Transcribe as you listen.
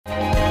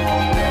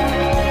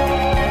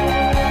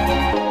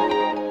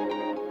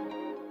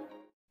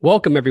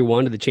Welcome,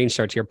 everyone, to the Change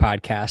Starts Here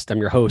podcast. I'm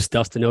your host,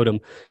 Dustin Odom.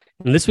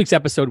 In this week's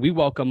episode, we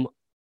welcome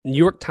New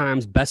York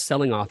Times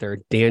bestselling author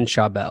Dan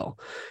Schawbel.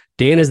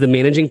 Dan is the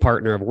managing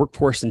partner of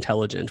Workforce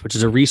Intelligence, which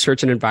is a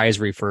research and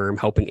advisory firm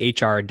helping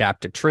HR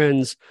adapt to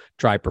trends,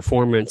 drive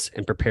performance,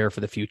 and prepare for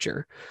the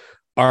future.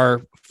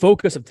 Our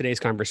focus of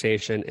today's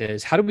conversation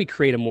is how do we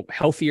create a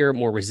healthier,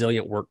 more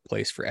resilient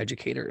workplace for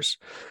educators?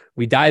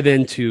 We dive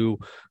into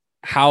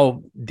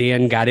how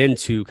Dan got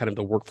into kind of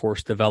the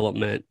workforce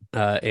development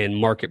and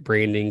market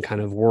branding kind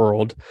of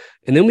world.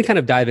 And then we kind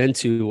of dive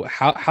into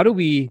how do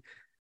we,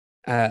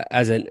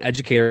 as an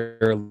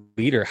educator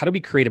leader, how do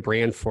we create a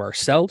brand for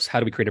ourselves? How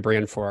do we create a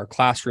brand for our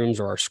classrooms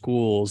or our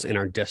schools in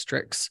our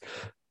districts?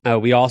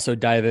 We also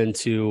dive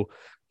into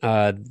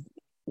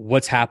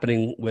what's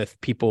happening with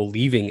people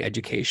leaving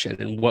education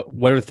and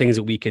what are the things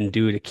that we can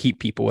do to keep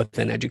people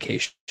within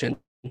education.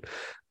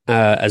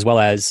 As well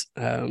as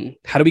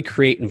how do we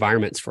create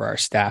environments for our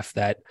staff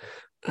that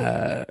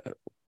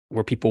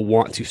where people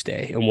want to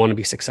stay and want to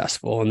be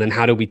successful? And then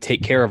how do we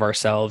take care of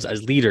ourselves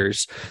as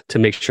leaders to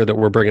make sure that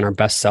we're bringing our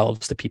best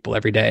selves to people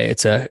every day?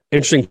 It's an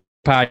interesting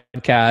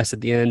podcast.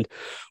 At the end,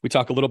 we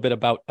talk a little bit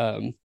about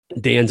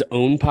Dan's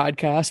own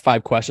podcast,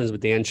 5 Questions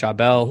with Dan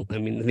Schawbel. I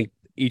mean, I think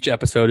each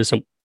episode is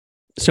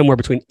somewhere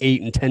between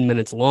 8 and 10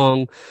 minutes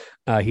long.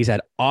 He's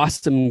had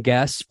awesome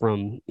guests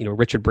from,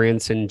 Richard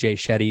Branson, Jay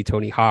Shetty,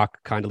 Tony Hawk,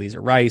 Condoleezza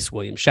Rice,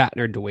 William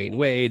Shatner, Dwayne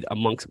Wade,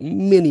 amongst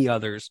many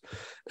others.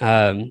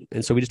 And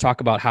so we just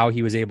talk about how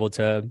he was able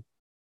to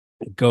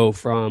go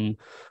from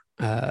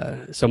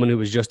someone who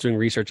was just doing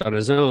research on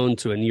his own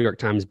to a New York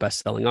Times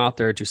bestselling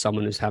author to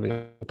someone who's having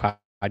a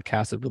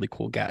podcast with really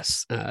cool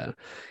guests.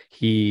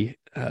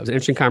 It was an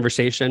interesting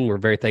conversation. We're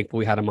very thankful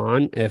we had him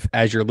on.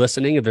 As you're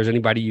listening, if there's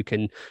anybody you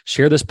can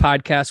share this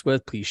podcast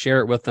with, please share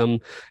it with them.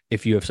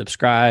 If you have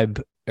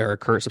subscribed or a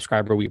current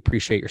subscriber, we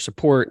appreciate your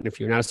support. And if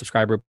you're not a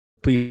subscriber,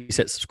 please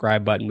hit the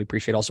subscribe button. We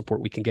appreciate all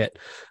support we can get.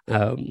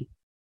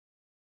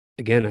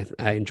 Again,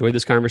 I enjoyed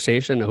this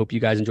conversation. I hope you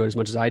guys enjoyed as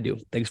much as I do.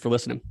 Thanks for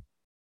listening.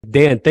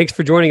 Dan, thanks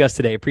for joining us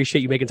today.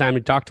 Appreciate you making time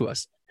to talk to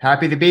us.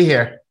 Happy to be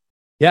here.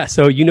 Yeah.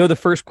 So, the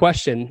first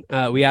question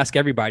we ask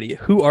everybody,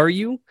 who are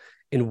you?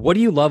 And what do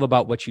you love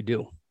about what you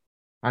do?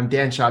 I'm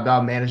Dan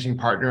Schawbel, managing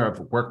partner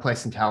of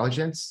Workplace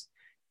Intelligence.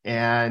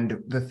 And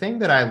the thing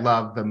that I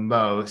love the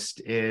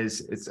most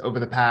is it's over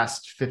the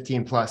past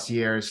 15 plus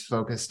years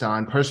focused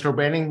on personal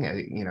branding,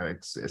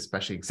 it's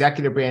especially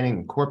executive branding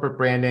and corporate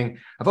branding.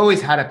 I've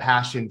always had a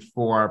passion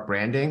for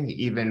branding.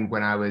 Even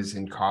when I was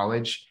in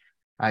college,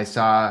 I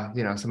saw,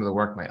 some of the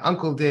work my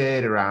uncle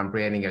did around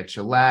branding at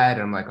Gillette.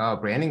 And I'm like, oh,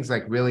 branding's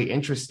like really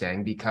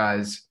interesting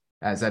because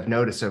as I've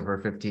noticed over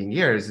 15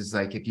 years, is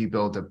like if you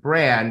build a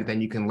brand,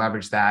 then you can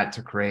leverage that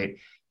to create,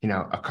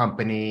 a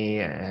company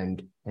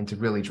and to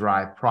really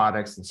drive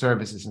products and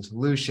services and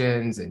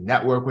solutions and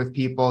network with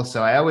people.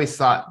 So I always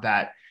thought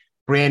that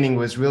branding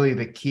was really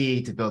the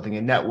key to building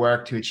a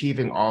network, to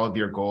achieving all of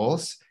your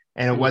goals.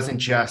 And it wasn't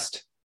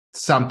just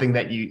something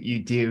that you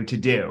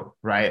do,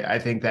 right? I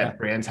think that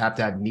brands have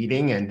to have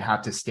meaning and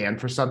have to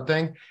stand for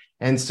something.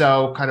 And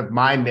so kind of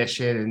my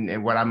mission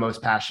and what I'm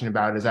most passionate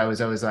about is I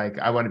was always like,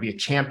 I want to be a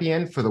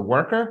champion for the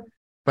worker,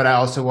 but I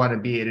also want to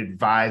be an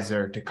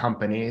advisor to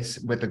companies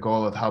with the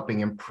goal of helping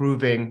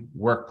improving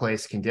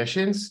workplace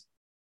conditions.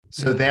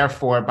 So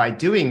therefore, by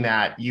doing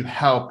that, you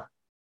help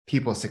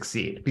people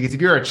succeed. Because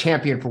if you're a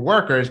champion for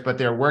workers, but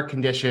their work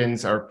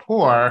conditions are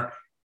poor,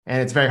 and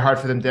it's very hard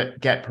for them to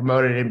get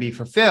promoted and be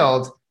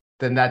fulfilled,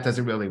 then that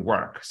doesn't really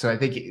work. So I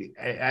think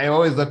I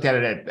always looked at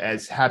it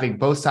as having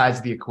both sides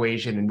of the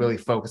equation and really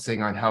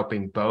focusing on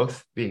helping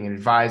both, being an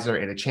advisor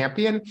and a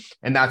champion.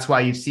 And that's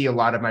why you see a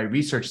lot of my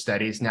research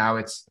studies. Now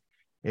it's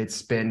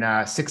been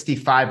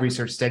 65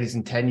 research studies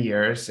in 10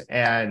 years.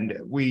 And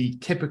we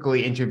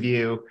typically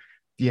interview,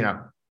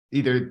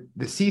 either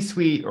the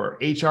C-suite or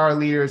HR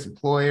leaders,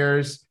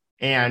 employers,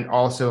 and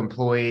also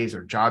employees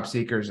or job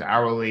seekers,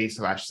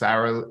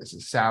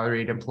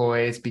 hourly/salaried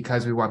employees,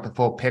 because we want the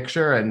full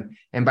picture.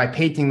 And by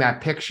painting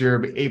that picture,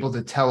 be able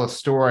to tell a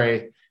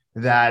story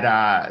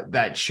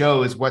that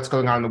shows what's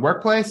going on in the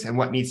workplace and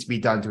what needs to be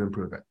done to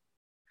improve it.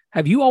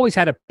 Have you always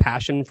had a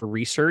passion for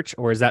research,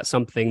 or is that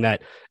something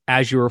that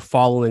as you were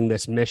following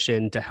this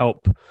mission to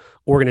help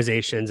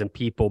organizations and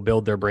people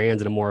build their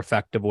brands in a more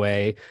effective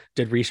way,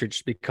 did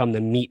research become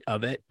the meat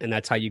of it? And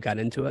that's how you got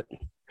into it?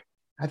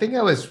 I think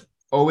I was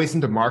always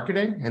into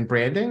marketing and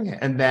branding.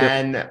 And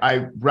then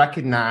I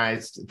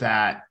recognized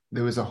that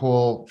there was a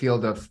whole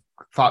field of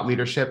thought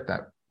leadership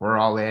that we're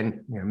all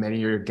in, many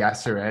of your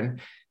guests are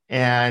in.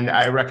 And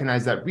I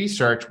recognized that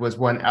research was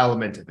one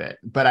element of it,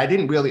 but I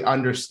didn't really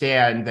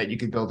understand that you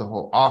could build a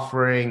whole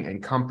offering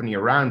and company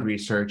around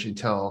research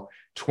until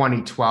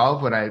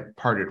 2012, when I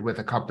partnered with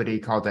a company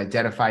called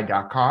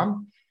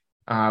Identify.com,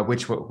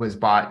 which was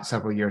bought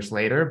several years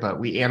later.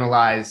 But we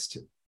analyzed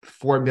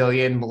 4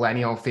 million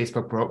millennial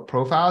Facebook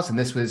profiles. And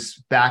this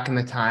was back in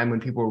the time when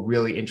people were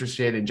really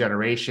interested in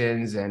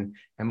generations and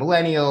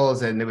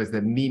millennials. And there was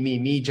the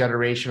me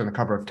generation on the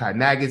cover of Time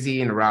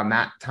magazine around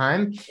that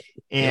time.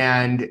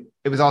 And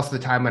it was also the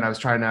time when I was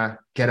trying to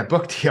get a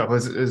book deal. It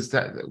was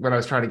that when I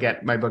was trying to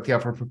get my book deal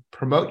for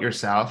Promote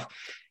Yourself.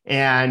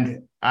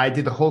 And I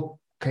did the whole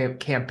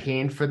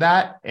campaign for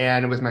that.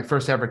 And it was my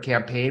first ever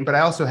campaign, but I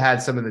also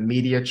had some of the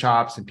media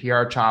chops and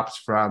PR chops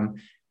from,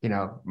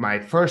 my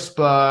first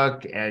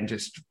book and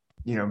just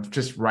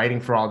writing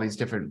for all these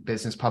different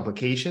business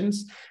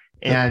publications.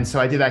 And so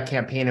I did that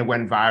campaign. It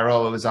went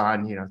viral. It was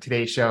on,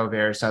 Today's Show,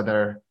 various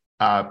other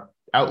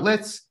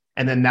outlets.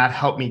 And then that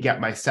helped me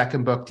get my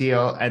second book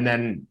deal. And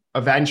then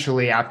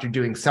eventually, after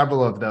doing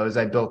several of those,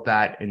 I built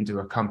that into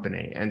a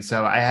company. And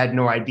so I had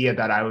no idea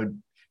that I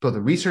would build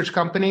a research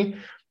company,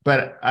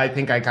 but I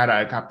think I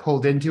got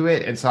pulled into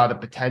it and saw the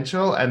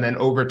potential. And then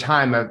over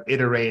time, I've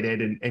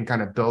iterated and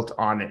kind of built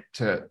on it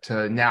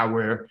to now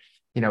where,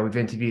 we've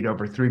interviewed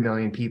over 3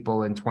 million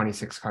people in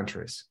 26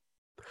 countries.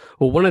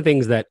 Well, one of the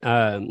things that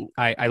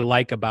I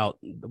like about,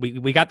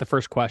 we got the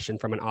first question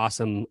from an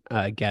awesome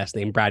guest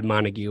named Brad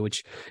Montague,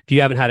 which if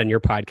you haven't had on your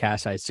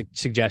podcast, I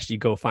suggest you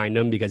go find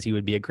him because he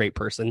would be a great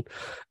person.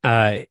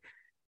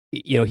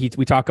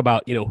 We talk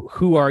about,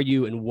 who are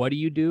you and what do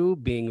you do,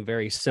 being a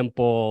very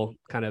simple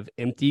kind of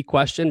empty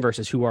question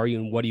versus who are you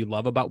and what do you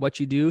love about what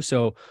you do.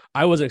 So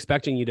I wasn't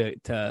expecting you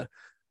to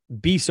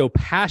be so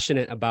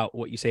passionate about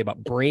what you say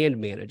about brand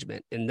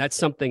management. And that's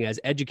something as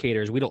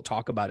educators, we don't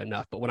talk about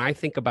enough. But when I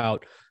think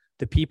about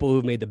the people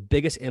who've made the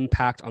biggest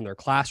impact on their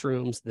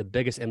classrooms, the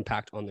biggest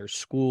impact on their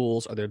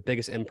schools, or their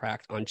biggest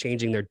impact on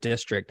changing their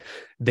district,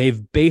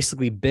 they've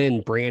basically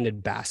been brand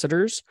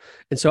ambassadors.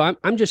 And so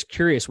I'm just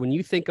curious, when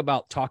you think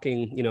about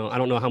talking, I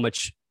don't know how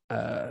much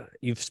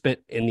you've spent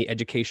in the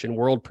education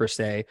world per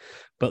se,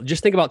 but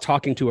just think about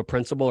talking to a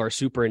principal or a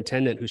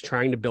superintendent who's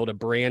trying to build a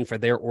brand for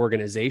their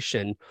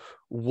organization.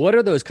 What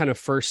are those kind of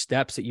first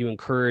steps that you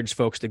encourage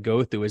folks to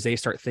go through as they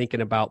start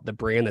thinking about the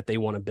brand that they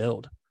want to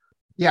build?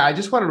 Yeah, I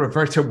just want to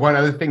refer to one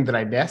other thing that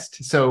I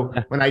missed. So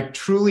when I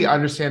truly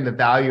understand the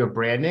value of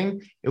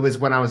branding, it was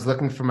when I was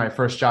looking for my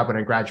first job when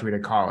I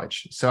graduated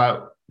college.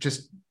 So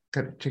just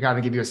to kind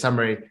of give you a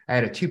summary, I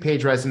had a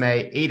 2-page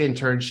resume, 8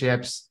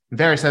 internships,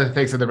 various other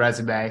things on the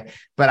resume,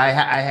 but I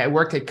had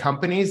worked at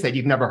companies that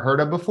you've never heard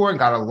of before and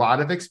got a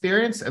lot of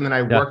experience. And then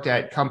I worked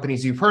at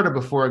companies you've heard of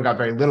before and got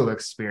very little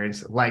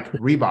experience, like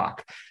Reebok.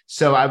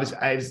 So it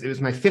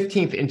was my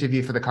 15th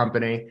interview for the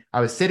company.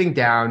 I was sitting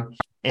down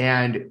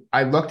and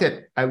I looked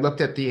at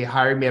the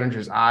hiring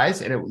manager's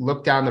eyes, and it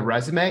looked down the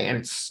resume and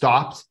it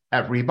stopped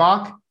at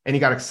Reebok, and he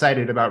got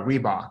excited about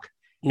Reebok.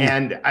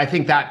 And I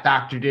think that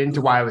factored into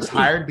why I was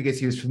hired, because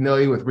he was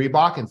familiar with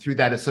Reebok. And through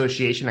that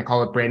association, I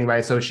call it branding by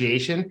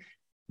association,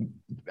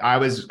 I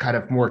was kind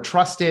of more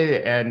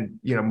trusted and,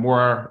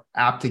 more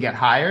apt to get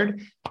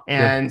hired.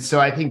 And so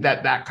I think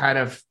that kind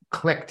of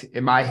clicked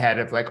in my head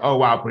of like, oh,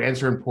 wow,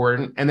 brands are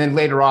important. And then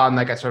later on,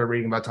 I started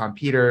reading about Tom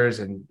Peters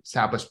and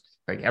established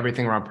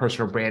everything around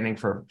personal branding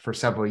for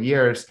several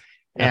years.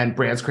 And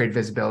brands create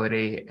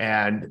visibility.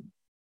 And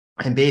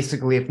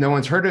basically, if no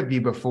one's heard of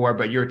you before,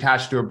 but you're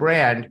attached to a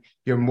brand,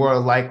 you're more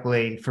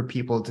likely for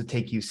people to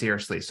take you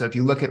seriously. So if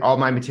you look at all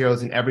my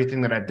materials and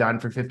everything that I've done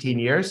for 15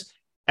 years,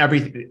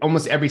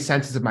 almost every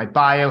sentence of my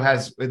bio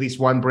has at least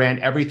one brand.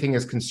 Everything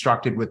is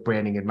constructed with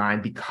branding in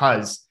mind,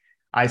 because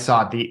I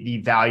saw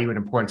the value and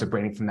importance of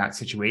branding from that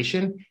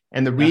situation.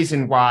 And the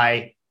reason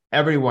why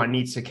everyone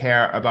needs to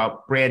care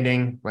about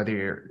branding,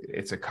 whether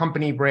it's a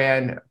company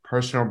brand,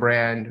 personal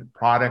brand,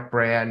 product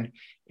brand,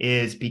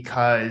 is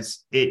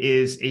because it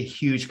is a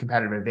huge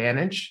competitive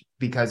advantage.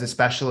 Because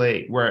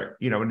especially we're,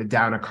 in a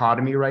down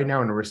economy right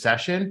now, in a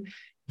recession,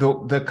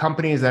 the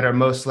companies that are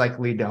most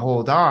likely to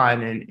hold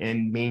on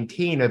and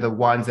maintain are the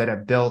ones that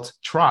have built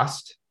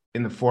trust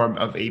in the form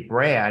of a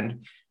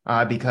brand.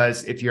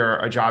 Because if you're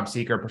a job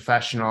seeker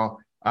professional,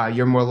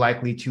 you're more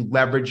likely to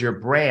leverage your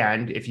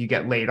brand if you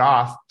get laid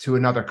off to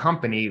another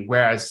company.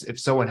 Whereas if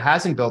someone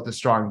hasn't built a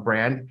strong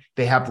brand,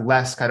 they have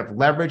less kind of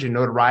leverage and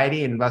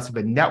notoriety and less of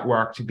a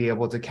network to be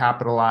able to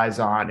capitalize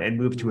on and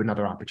move to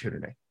another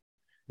opportunity.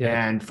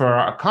 Yeah. And for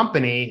a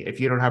company, if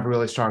you don't have a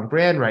really strong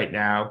brand right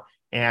now,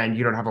 and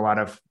you don't have a lot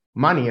of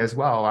money as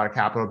well, a lot of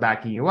capital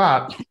backing you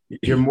up,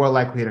 you're more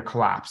likely to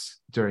collapse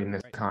during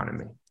this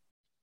economy.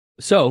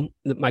 So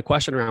my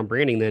question around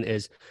branding then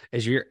is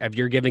if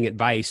you're giving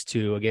advice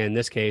to, again, in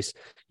this case,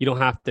 you don't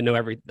have to know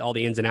all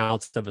the ins and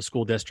outs of a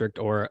school district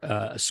or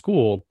a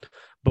school,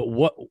 but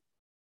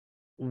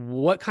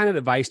what kind of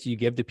advice do you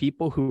give to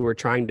people who are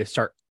trying to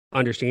start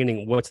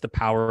understanding what's the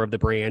power of the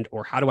brand,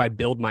 or how do I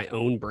build my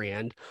own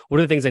brand? What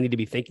are the things I need to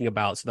be thinking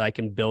about so that I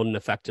can build an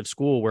effective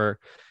school where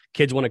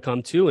kids want to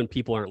come to and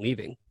people aren't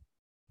leaving?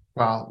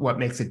 Well, what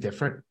makes it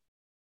different?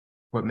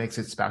 What makes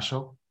it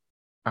special?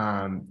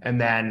 And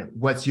then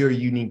what's your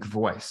unique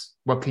voice?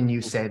 What can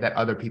you say that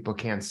other people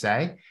can't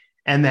say?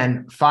 And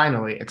then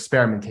finally,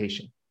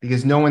 experimentation,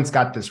 because no one's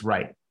got this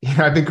right.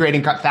 I've been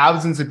creating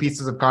thousands of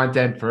pieces of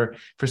content for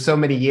so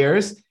many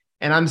years,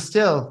 and I'm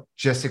still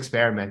just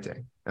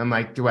experimenting. I'm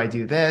like, do I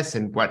do this?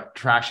 And what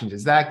traction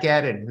does that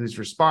get? And who's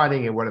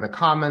responding? And what are the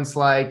comments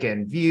like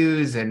and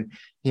views? And,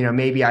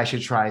 maybe I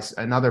should try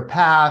another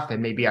path,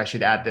 and maybe I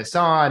should add this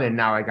on. And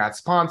now I got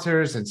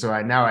sponsors. And so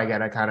now I got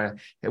to kind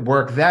of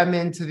work them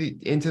into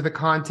the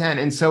content.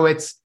 And so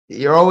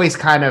you're always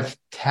kind of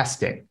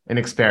testing and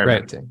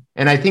experimenting. Right.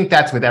 And I think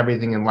that's with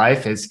everything in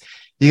life is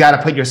you got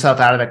to put yourself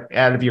out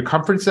of your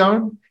comfort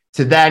zone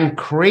to then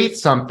create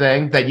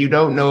something that you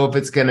don't know if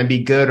it's going to be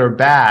good or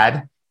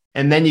bad.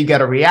 And then you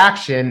get a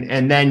reaction,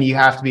 and then you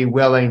have to be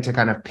willing to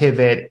kind of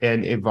pivot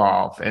and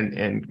evolve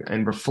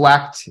and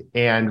reflect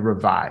and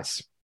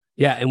revise.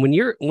 Yeah. And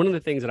one of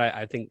the things that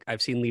I think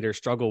I've seen leaders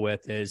struggle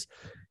with is,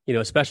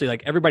 especially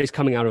like everybody's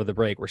coming out of the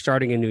break. We're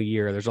starting a new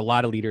year. There's a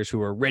lot of leaders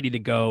who are ready to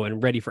go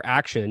and ready for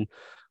action.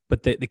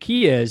 But the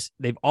key is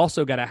they've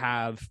also got to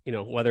have,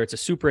 whether it's a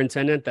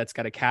superintendent that's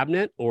got a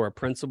cabinet or a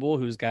principal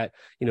who's got,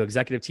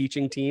 executive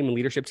teaching team and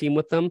leadership team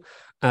with them,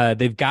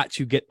 they've got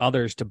to get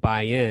others to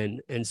buy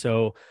in. And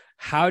so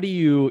how do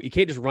you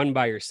can't just run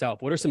by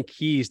yourself. What are some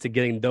keys to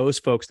getting those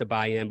folks to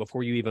buy in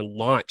before you even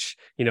launch,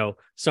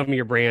 some of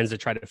your brands to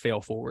try to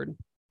fail forward?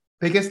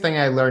 Biggest thing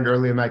I learned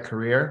early in my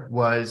career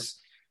was,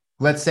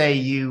 let's say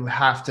you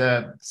have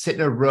to sit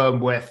in a room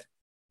with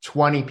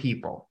 20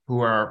 people who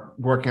are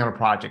working on a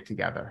project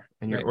together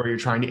or you're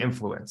trying to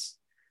influence.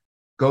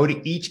 Go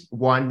to each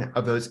one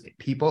of those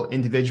people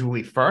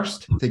individually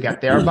first to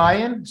get their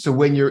buy-in. So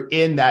when you're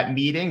in that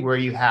meeting where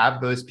you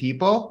have those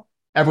people,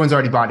 everyone's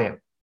already bought in.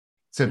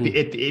 So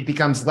it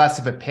becomes less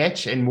of a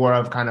pitch and more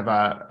of kind of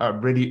a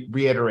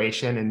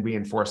reiteration and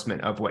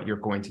reinforcement of what you're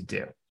going to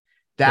do.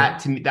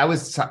 To me, that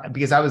was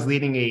because I was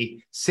leading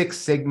a Six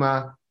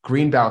Sigma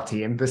green belt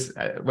team. This,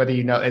 whether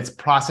it's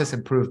process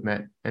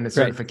improvement and the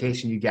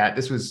certification you get.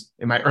 This was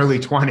in my early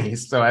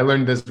 20s. So I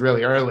learned this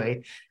really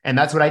early. And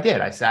that's what I did.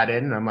 I sat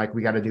in and I'm like,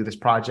 we got to do this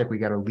project. We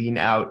got to lean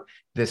out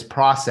this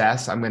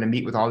process. I'm going to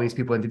meet with all these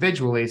people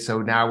individually.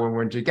 So now when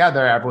we're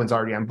together, everyone's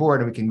already on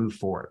board and we can move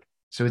forward.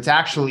 So it's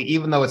actually,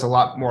 even though it's a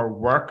lot more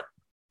work,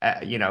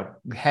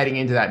 heading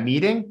into that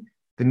meeting,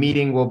 the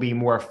meeting will be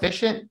more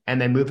efficient, and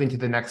then moving to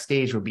the next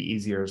stage will be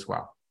easier as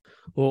well.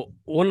 Well,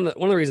 one of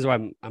the reasons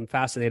why I'm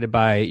fascinated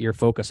by your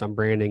focus on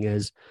branding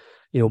is,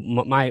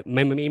 my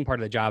main part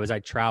of the job is I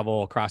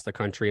travel across the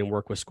country and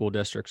work with school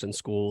districts and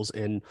schools.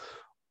 And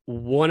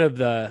one of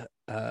the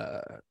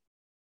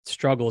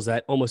struggles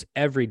that almost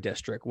every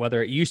district,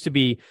 whether it used to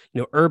be,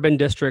 urban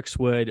districts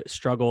would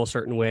struggle a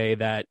certain way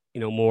that,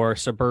 more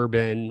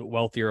suburban,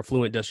 wealthier,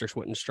 affluent districts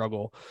wouldn't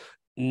struggle.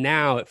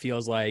 Now it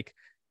feels like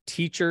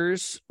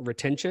teachers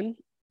retaining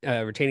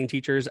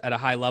teachers at a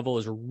high level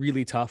is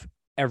really tough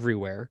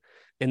everywhere.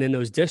 And then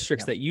those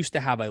districts that used to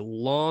have a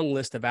long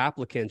list of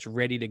applicants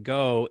ready to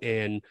go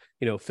and,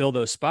 fill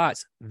those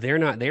spots, they're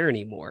not there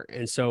anymore.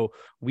 And so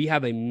we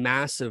have a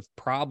massive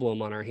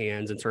problem on our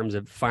hands in terms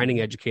of finding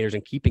educators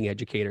and keeping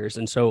educators.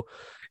 And so,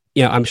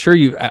 I'm sure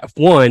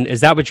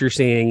is that what you're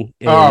seeing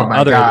in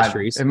other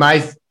industries?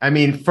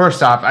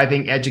 First off, I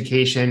think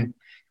education,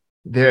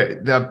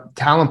 the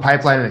talent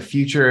pipeline in the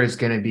future is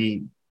going to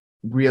be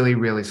really,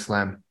 really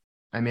slim.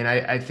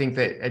 I think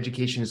that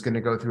education is going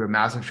to go through a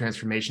massive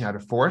transformation out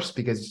of force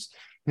because,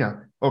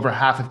 over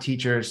half of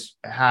teachers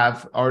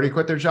have already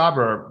quit their job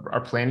or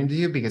are planning to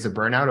do because of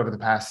burnout over the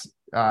past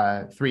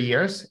 3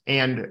 years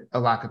and a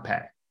lack of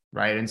pay,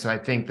 right? And so I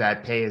think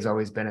that pay has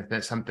always been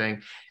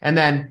something. And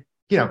then,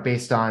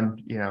 based on,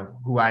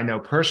 who I know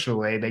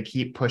personally, they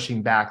keep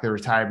pushing back the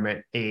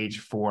retirement age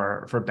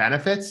for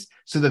benefits.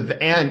 So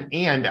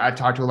and I've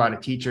talked to a lot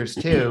of teachers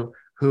too,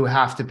 who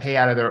have to pay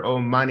out of their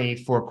own money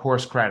for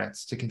course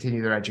credits to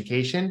continue their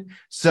education.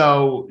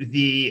 So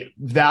the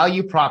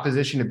value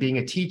proposition of being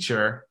a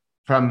teacher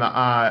from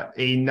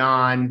a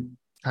non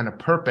kind of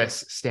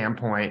purpose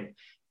standpoint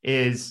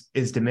is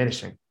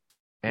diminishing.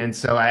 And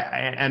so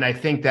I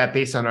think that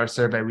based on our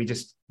survey, we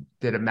just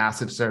did a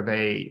massive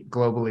survey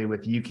globally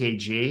with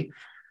UKG.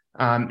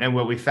 And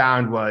what we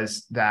found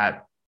was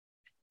that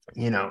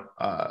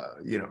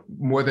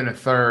more than a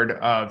third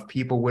of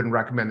people wouldn't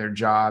recommend their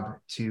job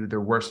to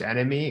their worst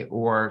enemy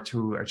or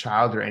to a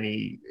child or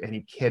any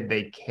kid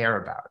they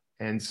care about.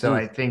 And so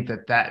I think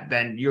that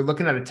then you're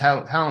looking at a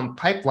talent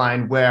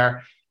pipeline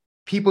where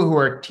people who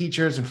are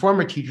teachers and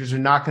former teachers are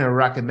not going to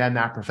recommend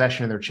that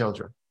profession to their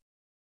children.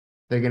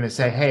 They're going to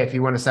say, hey, if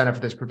you want to sign up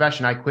for this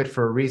profession, I quit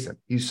for a reason.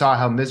 You saw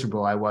how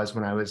miserable I was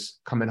when I was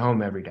coming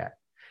home every day.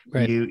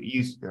 Right.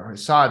 You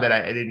saw that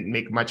I didn't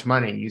make much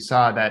money. You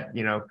saw that,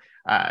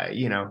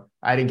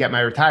 I didn't get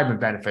my retirement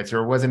benefits,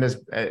 or it wasn't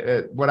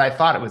as what I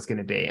thought it was going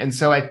to be. And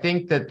so I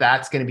think that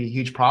that's going to be a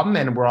huge problem.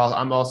 And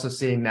I'm also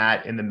seeing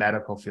that in the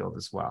medical field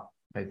as well.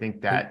 I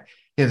think that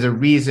there's a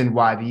reason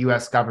why the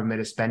U.S. government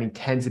is spending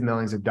tens of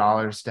millions of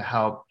dollars to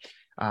help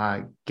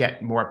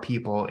get more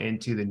people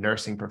into the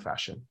nursing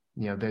profession.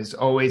 There's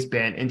always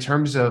been, in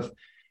terms of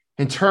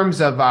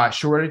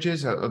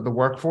shortages of the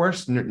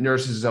workforce,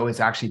 nurses has always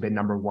actually been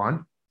number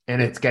one,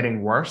 and it's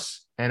getting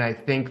worse. And I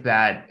think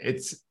that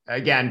it's,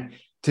 again,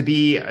 to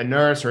be a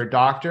nurse or a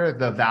doctor,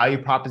 the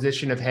value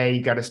proposition of, hey,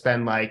 you got to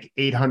spend like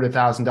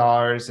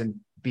 $800,000 and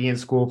be in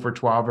school for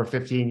 12 or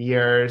 15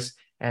 years,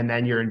 and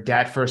then you're in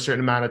debt for a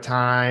certain amount of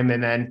time,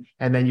 and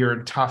then you're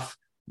in tough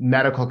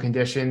medical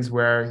conditions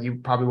where you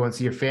probably won't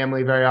see your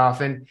family very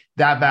often.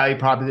 That value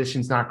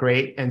proposition is not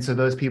great. And so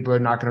those people are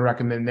not going to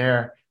recommend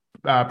their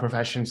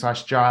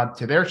profession/job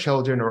to their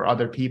children or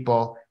other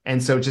people.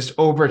 And so just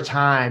over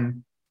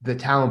time, the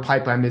talent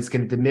pipeline is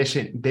going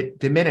to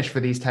diminish for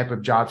these type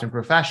of jobs and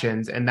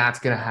professions. And that's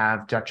going to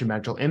have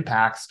detrimental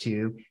impacts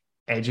to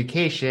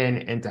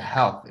education and to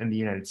health in the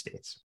United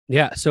States.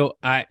 Yeah. So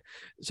I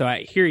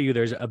hear you.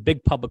 There's a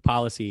big public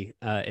policy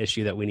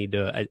issue that we need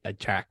to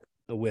attack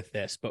with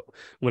this. But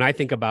when I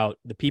think about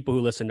the people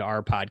who listen to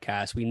our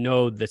podcast, we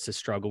know this is a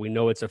struggle. We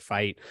know it's a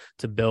fight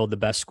to build the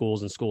best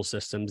schools and school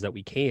systems that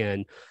we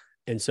can.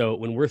 And so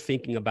when we're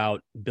thinking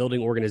about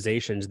building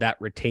organizations that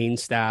retain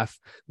staff,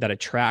 that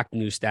attract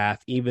new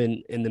staff,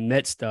 even in the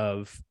midst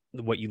of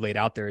what you laid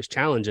out there as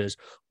challenges,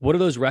 what are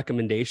those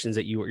recommendations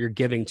that you're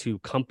giving to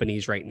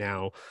companies right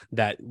now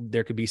that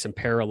there could be some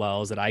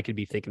parallels that I could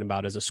be thinking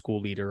about as a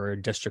school leader or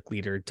a district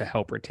leader to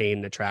help retain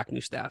and attract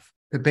new staff?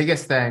 The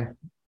biggest thing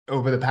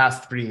over the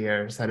past 3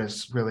 years that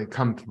has really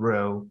come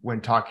through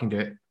when talking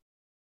to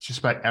just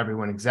about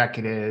everyone,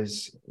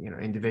 executives,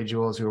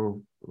 individuals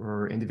who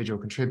are individual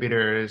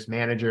contributors,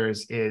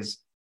 managers, is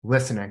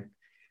listening.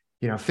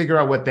 Figure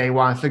out what they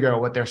want, figure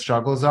out what their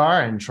struggles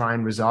are, and try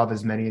and resolve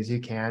as many as you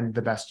can,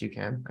 the best you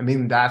can. I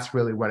mean, that's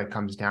really what it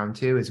comes down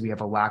to, is we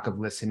have a lack of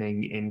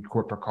listening in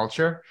corporate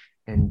culture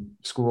and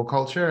school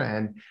culture.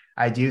 And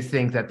I do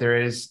think that there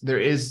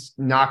is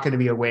not going to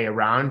be a way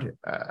around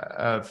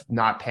of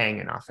not paying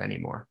enough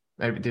anymore.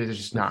 There's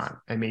just not.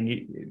 I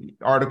mean,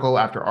 article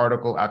after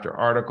article after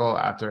article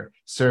after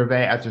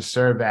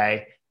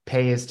survey,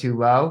 pay is too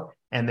low,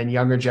 and then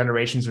younger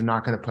generations are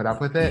not going to put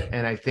up with it.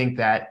 And I think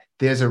that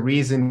there's a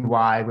reason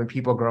why when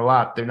people grow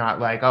up, they're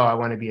not like, oh, I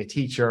want to be a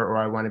teacher or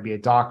I want to be a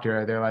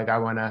doctor. They're like, I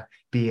want to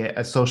be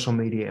a social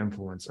media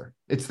influencer.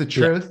 It's the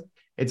truth. Yeah.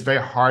 It's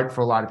very hard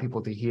for a lot of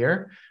people to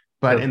hear.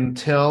 But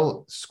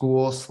until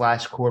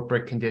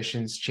school/corporate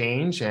conditions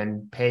change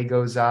and pay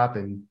goes up,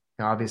 and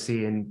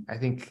obviously, I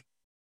think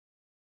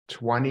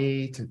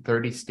 20 to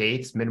 30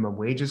 states, minimum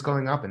wage is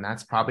going up, and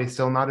that's probably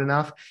still not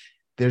enough.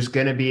 There's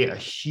going to be a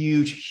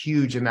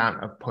huge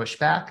amount of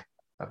pushback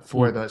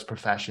for those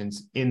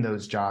professions in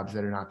those jobs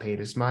that are not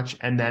paid as much.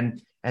 And then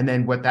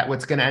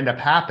what's going to end up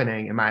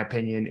happening, in my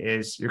opinion,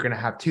 is you're going to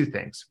have two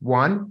things.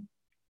 One,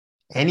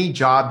 any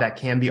job that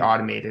can be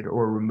automated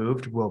or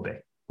removed will be.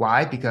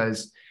 Why?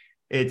 Because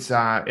it's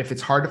if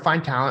it's hard to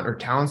find talent or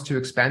talent's too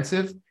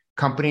expensive,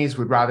 companies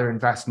would rather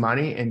invest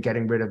money in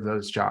getting rid of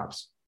those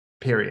jobs.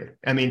 Period.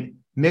 I mean,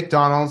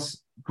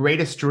 McDonald's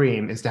greatest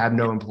dream is to have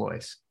no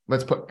employees.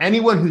 Let's put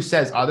anyone who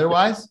says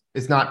otherwise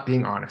is not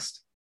being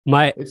honest.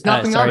 It's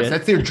not being honest.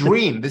 That's their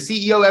dream. The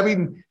CEO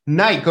every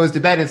night goes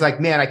to bed and is like,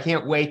 man, I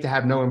can't wait to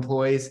have no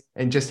employees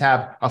and just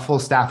have a full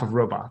staff of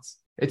robots.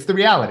 It's the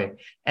reality.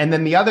 And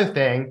then the other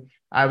thing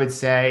I would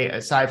say,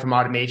 aside from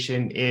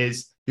automation,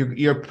 is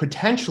you're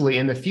potentially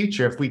in the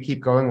future, if we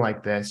keep going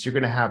like this, you're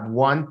going to have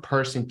one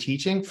person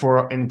teaching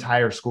for an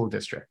entire school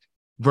district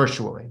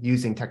virtually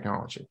using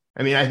technology.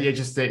 I mean, it's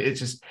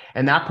just,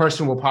 and that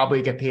person will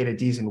probably get paid a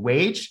decent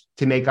wage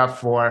to make up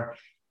for,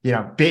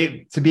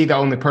 to be the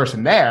only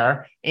person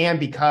there. And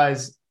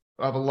because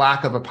of a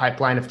lack of a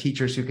pipeline of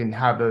teachers who can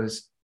have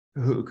those,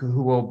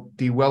 who will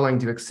be willing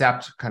to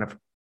accept kind of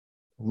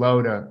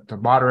low to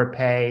moderate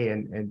pay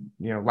and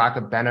lack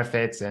of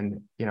benefits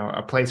and,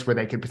 a place where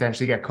they could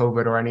potentially get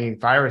COVID or any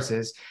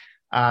viruses.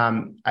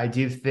 I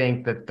do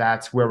think that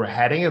that's where we're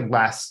heading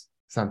unless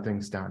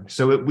something's done.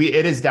 So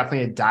it is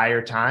definitely a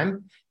dire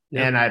time.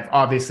 Yeah. And I've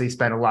obviously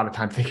spent a lot of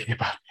time thinking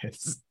about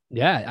this.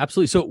 Yeah,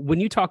 absolutely. So when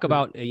you talk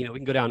about, we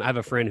can go down, I have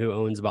a friend who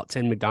owns about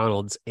 10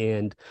 McDonald's,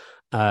 and,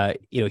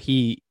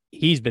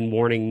 he's been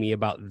warning me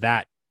about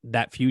that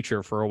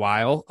future for a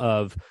while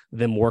of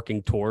them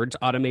working towards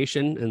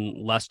automation and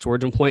less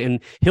towards employment. And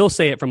he'll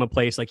say it from a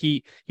place like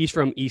he's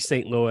from East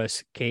St.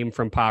 Louis, came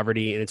from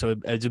poverty. And so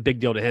it's a big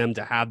deal to him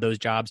to have those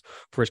jobs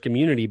for his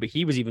community. But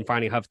he was even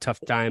finding a tough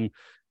time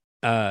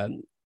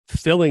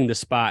filling the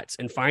spots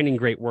and finding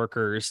great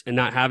workers and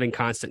not having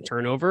constant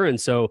turnover. And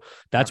so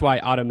that's why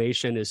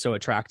automation is so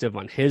attractive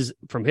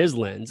from his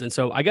lens. And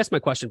so I guess my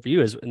question for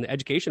you is, in the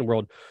education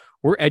world,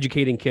 we're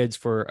educating kids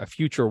for a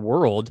future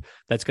world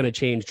that's going to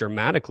change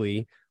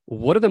dramatically.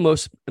 What are the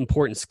most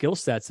important skill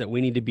sets that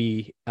we need to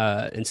be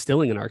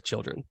instilling in our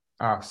children?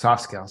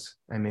 Soft skills.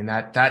 I mean,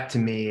 that to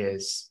me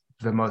is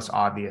the most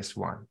obvious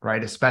one,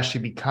 right?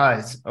 Especially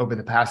because over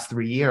the past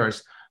 3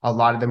 years, a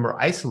lot of them were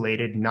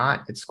isolated,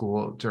 not at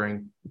school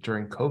during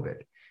COVID.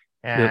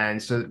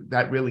 And so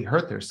that really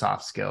hurt their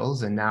soft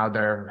skills. And now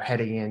they're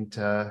heading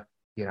into,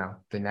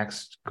 the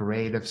next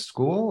grade of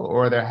school,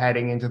 or they're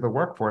heading into the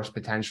workforce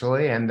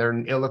potentially, and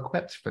they're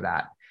ill-equipped for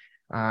that.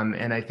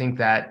 And I think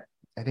that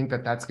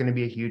that's going to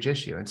be a huge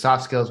issue. And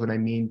soft skills, what I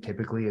mean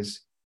typically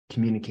is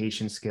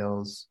communication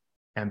skills,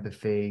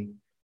 empathy,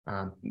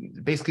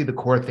 basically the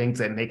core things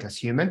that make us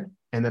human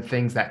and the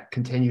things that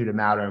continue to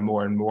matter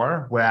more and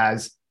more.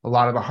 Whereas a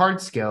lot of the hard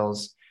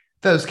skills,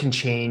 those can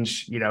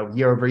change,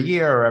 year over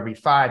year or every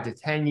 5 to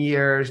 10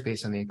 years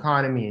based on the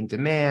economy and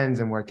demands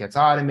and what gets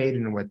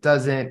automated and what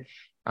doesn't.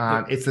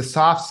 It's the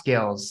soft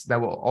skills that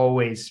will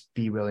always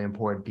be really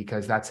important,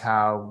 because that's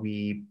how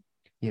we,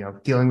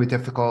 dealing with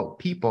difficult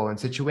people and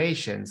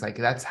situations, like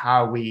that's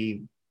how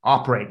we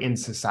operate in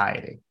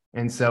society.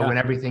 And so when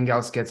everything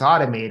else gets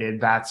automated,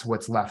 that's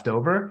what's left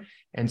over.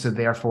 And so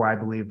therefore, I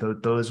believe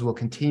that those will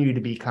continue to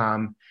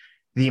become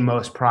the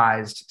most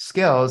prized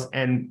skills.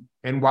 And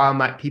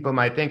while people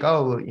might think,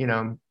 oh,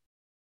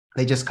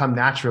 they just come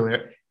naturally,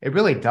 it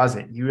really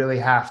doesn't. You really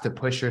have to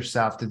push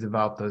yourself to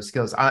develop those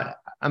skills. I'm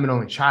an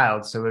only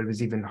child, so it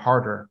was even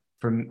harder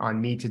on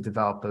me to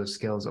develop those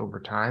skills over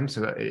time.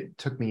 So it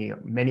took me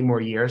many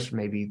more years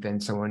maybe than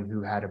someone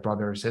who had a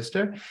brother or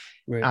sister.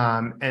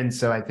 Right. And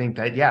so I think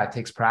that, it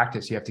takes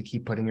practice. You have to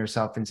keep putting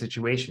yourself in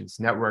situations,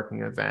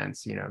 networking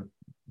events,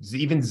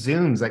 even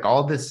Zooms, like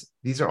all this,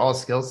 these are all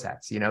skill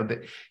sets,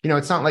 that,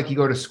 it's not like you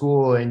go to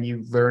school and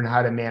you learn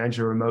how to manage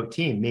a remote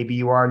team. Maybe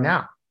you are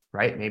now,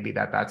 right? Maybe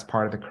that's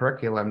part of the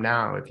curriculum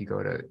now if you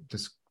go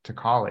to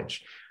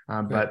college.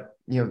 Right. But,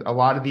 a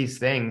lot of these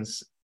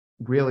things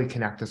really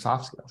connect to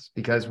soft skills,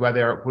 because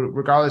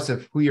regardless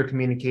of who you're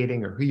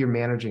communicating or who you're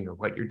managing or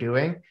what you're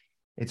doing,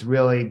 it's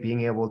really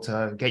being able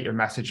to get your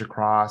message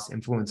across,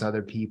 influence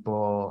other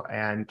people,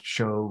 and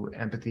show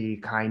empathy,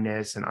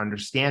 kindness, and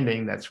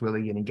understanding that's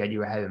really going to get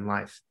you ahead in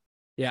life.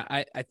 Yeah,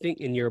 I think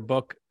in your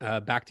book,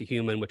 Back to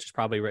Human, which is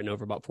probably written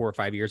over about 4 or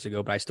 5 years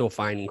ago, but I still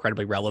find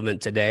incredibly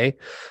relevant today.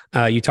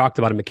 You talked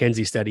about a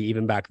McKinsey study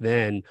even back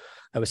then.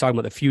 I was talking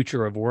about the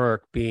future of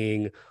work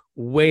being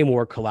way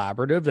more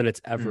collaborative than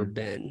it's ever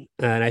been.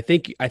 And I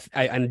think,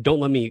 and don't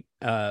let me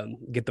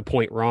get the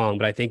point wrong,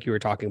 but I think you were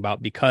talking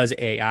about, because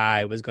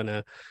AI was going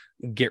to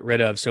get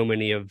rid of so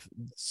many of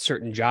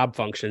certain job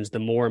functions, the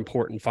more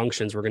important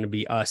functions were going to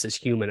be us as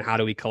human. How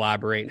do we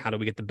collaborate and how do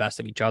we get the best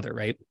of each other,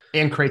 right?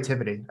 And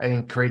creativity. I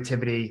think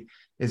creativity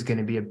is going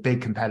to be a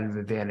big competitive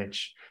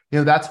advantage.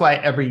 That's why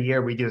every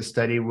year we do a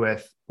study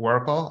with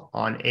Oracle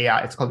on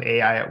AI. It's called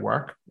AI at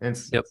Work. And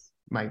it's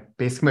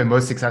basically my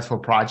most successful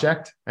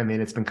project. I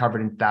mean, it's been covered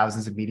in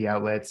thousands of media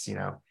outlets.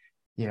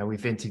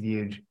 We've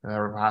interviewed,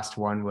 our last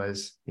one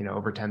was,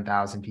 over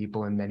 10,000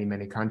 people in many,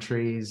 many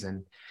countries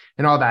and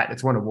all that.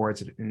 It's won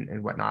awards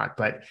and whatnot.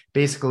 But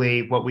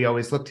basically what we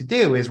always look to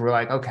do is we're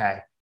like, okay,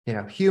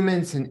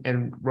 humans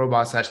and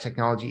robots /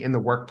 technology in the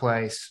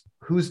workplace,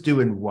 who's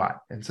doing what?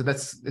 And so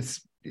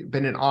it's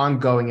been an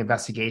ongoing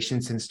investigation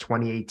since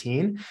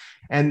 2018.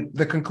 And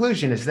the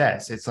conclusion is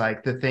this: it's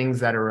like the things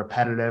that are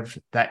repetitive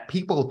that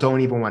people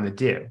don't even want to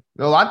do.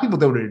 A lot of people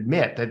don't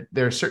admit that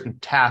there are certain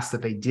tasks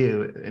that they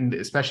do, and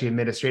especially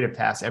administrative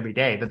tasks every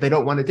day, that they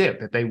don't want to do,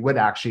 that they would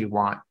actually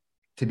want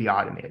to be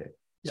automated.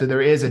 Yeah. So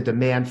there is a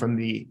demand from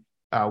the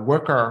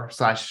worker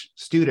 /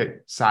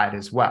 student side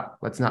as well.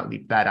 Let's not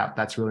leave that out.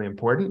 That's really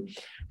important.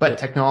 But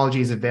technology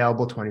is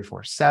available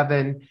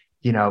 24/7,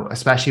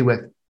 especially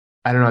with,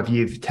 I don't know if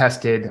you've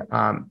tested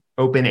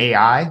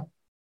OpenAI.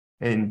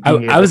 And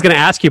I was going to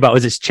ask you about,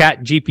 was this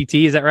Chat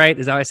GPT? Is that right?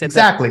 Is that what I said?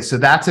 Exactly. So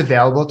that's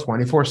available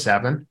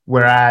 24/7.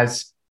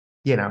 Whereas,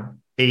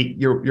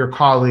 your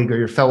colleague or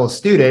your fellow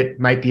student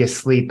might be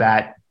asleep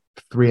at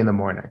 3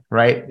 a.m,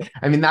 right?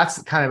 I mean,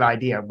 that's kind of the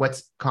idea.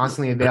 What's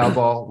constantly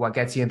available, what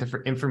gets you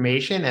into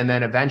information, and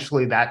then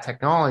eventually that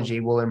technology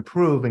will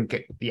improve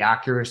and the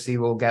accuracy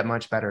will get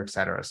much better, et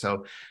cetera.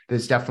 So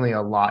there's definitely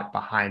a lot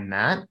behind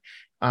that.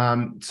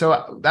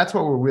 So that's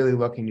what we're really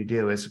looking to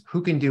do, is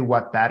who can do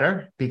what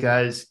better,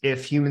 because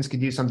if humans could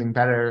do something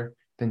better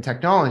than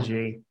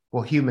technology,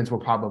 well, humans will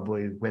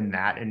probably win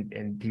that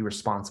and be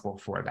responsible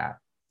for that.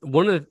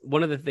 One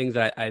of the things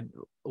that I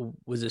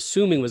was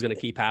assuming was going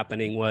to keep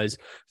happening was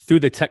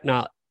through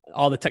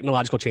all the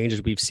technological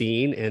changes we've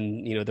seen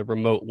and, the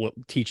remote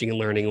teaching and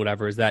learning and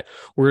whatever, is that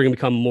we're going to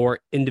become more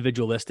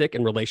individualistic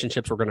and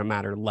relationships were going to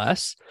matter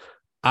less.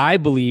 I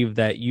believe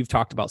that you've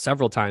talked about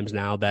several times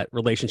now that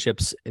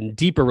relationships and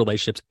deeper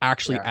relationships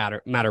actually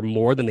matter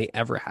more than they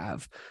ever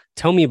have.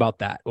 Tell me about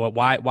that. Well,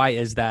 why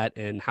is that,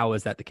 and how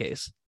is that the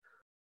case?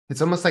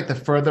 It's almost like the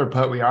further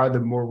apart we are, the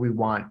more we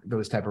want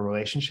those type of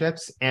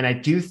relationships. And I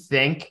do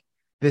think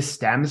this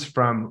stems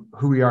from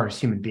who we are as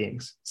human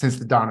beings since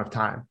the dawn of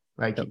time.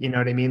 Like, you know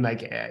what I mean?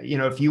 Like,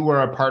 if you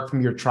were apart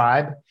from your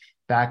tribe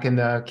back in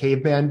the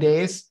caveman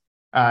days,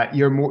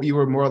 you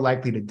were more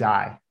likely to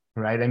die,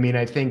 right? I mean,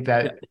 I think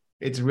that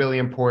it's really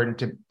important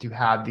to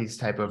have these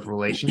type of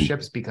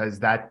relationships, because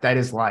that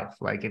is life.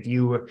 Like if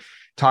you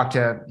talk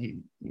to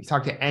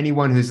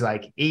anyone who's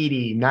like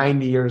 80,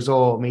 90 years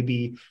old,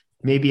 maybe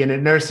in a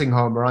nursing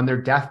home or on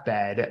their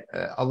deathbed,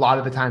 a lot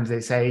of the times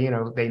they say,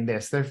 they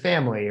miss their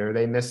family or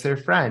they miss their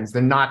friends.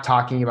 They're not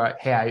talking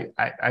about, hey,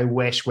 I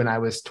wish when I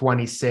was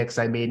 26,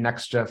 I made an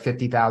extra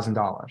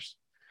 $50,000.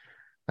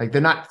 Like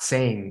they're not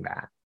saying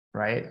that,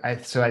 right? I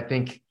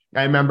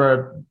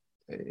remember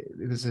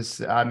it was this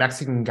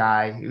Mexican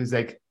guy. He was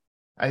like,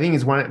 I think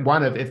he's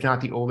one of, if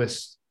not the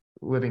oldest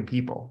living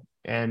people.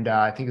 And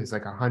I think it was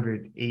like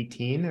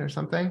 118 or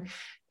something.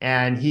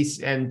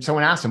 And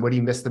someone asked him, what do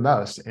you miss the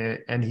most?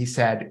 And he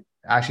said,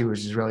 actually, which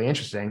is really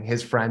interesting,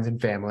 his friends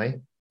and family,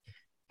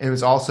 and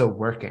was also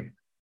working.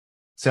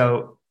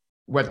 So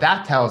what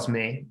that tells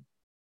me,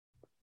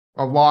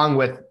 along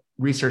with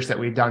research that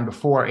we've done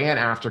before and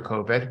after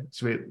COVID,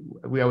 so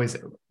we always,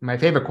 my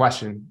favorite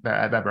question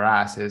that I've ever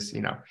asked is,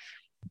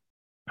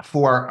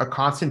 for a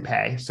constant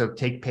pay, so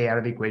take pay out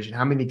of the equation,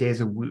 how many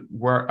days a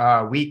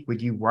week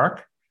would you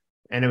work?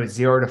 And it was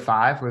 0 to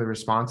 5 were the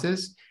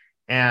responses.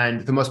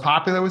 And the most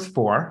popular was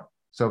 4.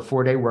 So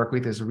 4-day work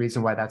week. There's a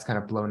reason why that's kind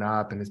of blown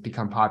up and it's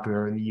become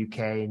popular in the UK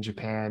and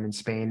Japan and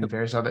Spain and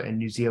various other, and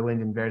New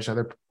Zealand and various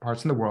other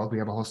parts in the world.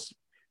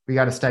 We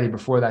got a study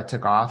before that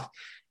took off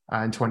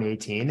in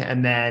 2018.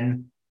 And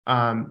then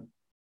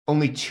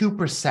only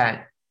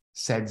 2%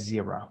 said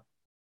 0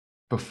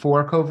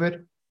 before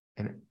COVID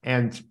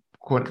and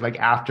quote, like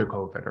after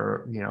COVID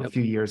or, a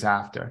few years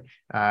after,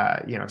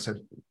 so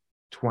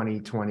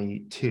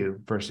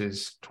 2022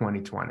 versus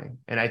 2020.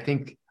 And I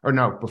think, or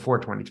no, before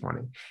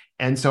 2020.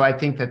 And so I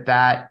think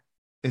that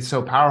is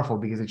so powerful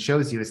because it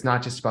shows you it's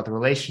not just about the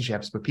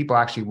relationships, but people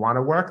actually want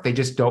to work. They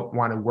just don't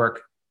want to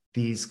work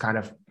these kind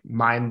of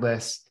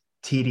mindless,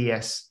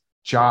 tedious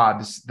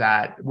jobs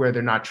where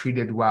they're not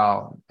treated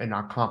well and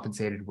not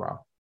compensated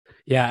well.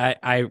 Yeah,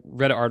 I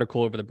read an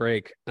article over the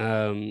break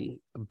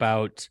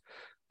about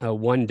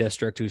one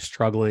district who's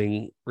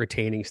struggling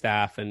retaining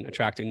staff and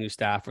attracting new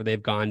staff, where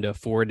they've gone to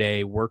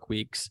 4-day work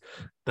weeks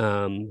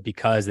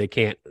because they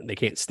can't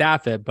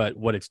staff it. But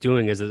what it's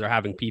doing is they're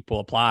having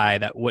people apply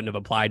that wouldn't have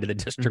applied to the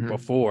district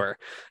before.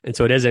 And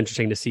so it is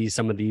interesting to see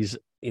some of these,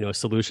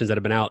 solutions that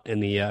have been out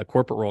in the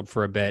corporate world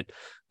for a bit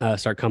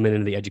start coming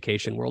into the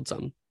education world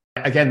some.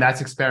 Again,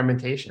 that's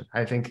experimentation.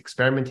 I think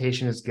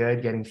experimentation is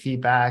good, getting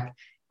feedback,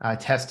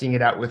 testing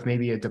it out with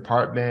maybe a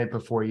department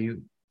before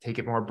you take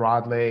it more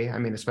broadly. I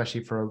mean,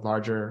 especially for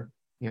larger,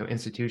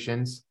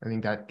 institutions, I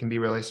think that can be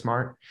really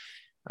smart.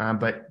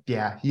 But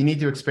yeah, you need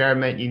to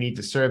experiment, you need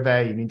to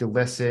survey, you need to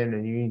listen,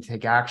 and you need to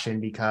take action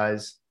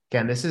because,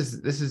 again, this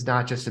is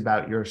not just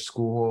about your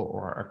school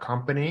or a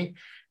company.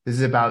 This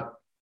is about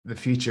the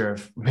future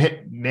of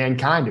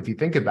mankind, if you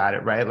think about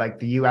it, right? Like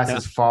the U.S.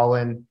 has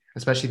fallen,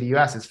 especially the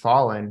U.S. has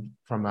fallen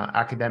from an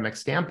academic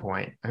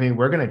standpoint. I mean,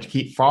 we're going to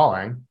keep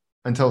falling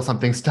until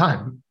something's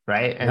done,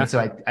 right? And so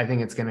I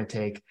think it's going to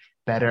take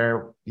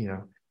better,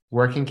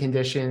 working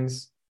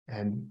conditions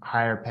and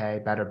higher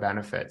pay, better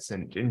benefits,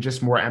 and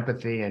just more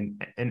empathy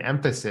and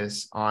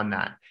emphasis on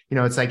that.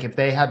 It's like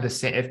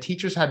if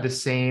teachers had the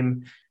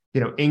same,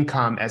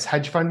 income as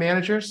hedge fund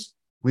managers,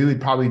 we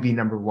would probably be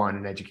number 1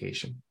 in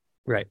education.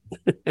 Right.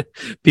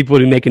 People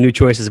would be making new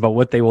choices about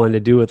what they wanted to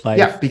do with life.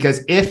 Yeah,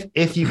 because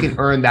if you can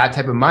earn that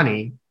type of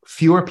money,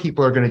 fewer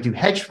people are going to do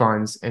hedge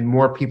funds and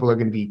more people are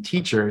going to be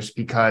teachers,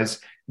 because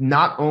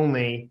not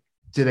only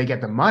do they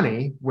get the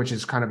money, which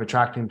is kind of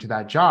attracting them to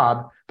that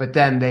job, but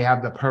then they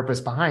have the purpose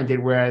behind it.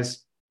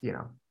 Whereas,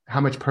 how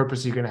much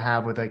purpose are you going to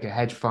have with like a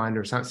hedge fund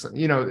or something,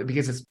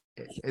 because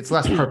it's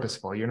less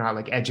purposeful. You're not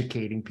like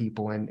educating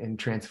people and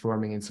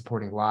transforming and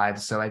supporting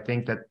lives. So I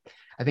think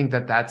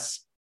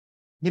that's,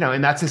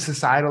 and that's a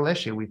societal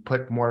issue. We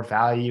put more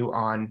value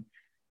on,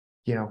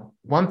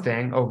 one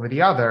thing over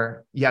the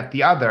other, yet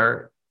the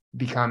other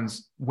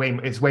becomes way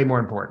more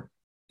important.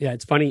 Yeah,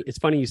 it's funny. It's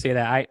funny you say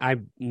that. I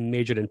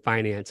majored in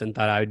finance and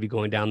thought I would be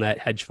going down that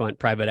hedge fund,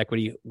 private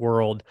equity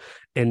world,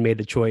 and made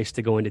the choice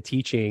to go into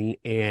teaching.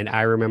 And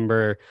I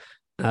remember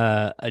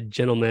a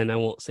gentleman, I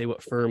won't say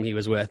what firm he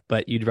was with,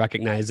 but you'd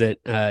recognize it,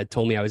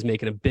 told me I was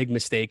making a big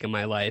mistake in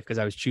my life because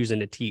I was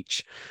choosing to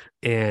teach.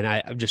 And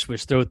I just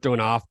was thrown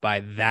off by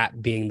that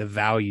being the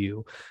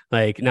value.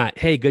 Like, not,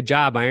 hey, good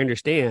job, I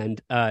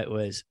understand. It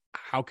was,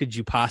 how could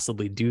you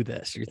possibly do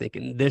this? You're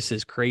thinking, this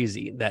is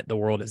crazy that the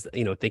world is,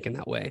 thinking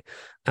that way.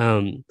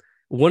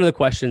 One of the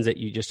questions that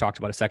you just talked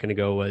about a second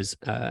ago was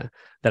that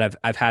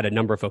I've had a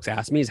number of folks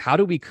ask me is, how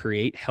do we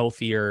create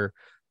healthier,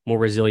 more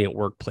resilient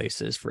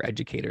workplaces for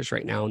educators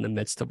right now in the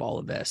midst of all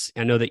of this?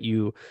 I know that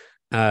you,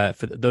 for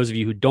those of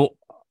you who don't,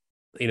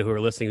 who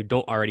are listening, who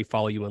don't already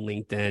follow you on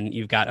LinkedIn,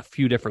 you've got a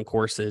few different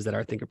courses that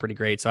I think are pretty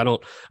great. So I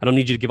don't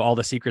need you to give all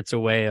the secrets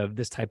away of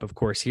this type of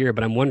course here,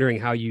 but I'm wondering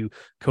how you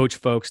coach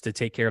folks to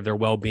take care of their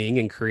well-being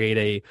and create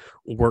a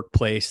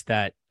workplace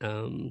that,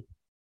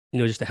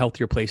 just a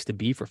healthier place to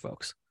be for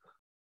folks.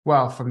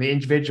 Well, from the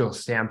individual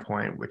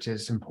standpoint, which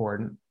is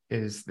important,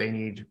 is they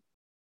need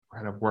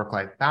kind of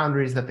work-life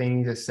boundaries that they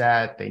need to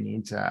set. They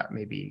need to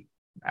maybe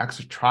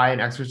try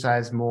and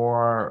exercise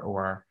more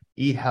or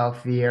eat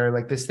healthier.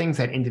 Like, there's things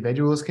that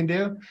individuals can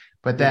do.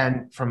 But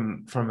then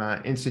from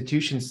an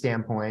institution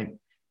standpoint,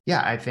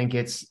 yeah, I think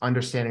it's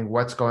understanding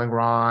what's going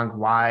wrong,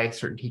 why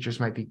certain teachers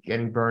might be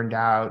getting burned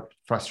out,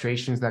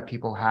 frustrations that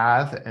people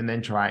have, and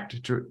then try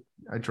to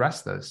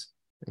address those.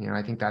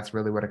 I think that's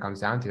really what it comes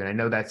down to. And I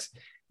know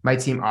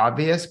might seem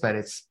obvious, but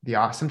it's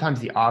sometimes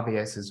the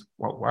obvious is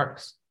what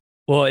works.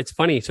 Well, it's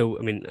funny. So,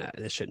 I mean,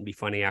 this shouldn't be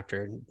funny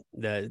after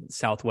the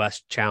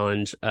Southwest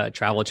Challenge,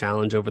 travel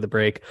challenge over the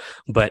break.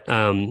 But,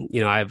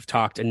 I've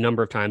talked a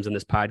number of times on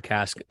this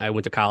podcast. I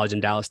went to college in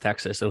Dallas,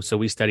 Texas. So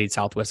we studied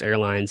Southwest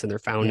Airlines and their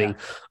founding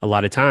a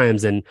lot of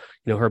times. And,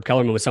 Herb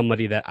Kellerman was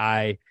somebody that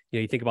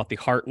you think about the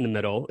heart in the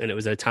middle. And it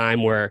was a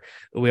time where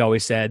we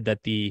always said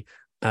that the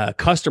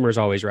customer's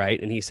always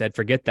right. And he said,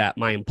 forget that.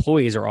 My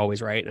employees are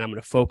always right. And I'm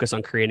going to focus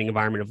on creating an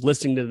environment of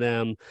listening to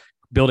them,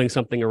 building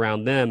something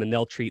around them, and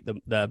they'll treat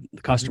the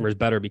customers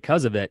better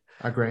because of it.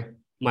 I agree.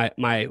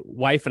 My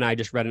wife and I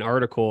just read an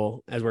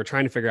article as we're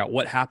trying to figure out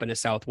what happened to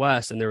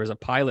Southwest. And there was a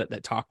pilot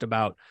that talked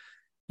about,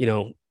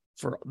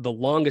 for the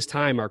longest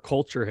time, our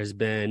culture has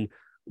been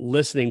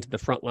listening to the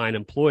frontline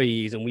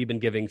employees, and we've been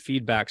giving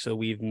feedback. So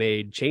we've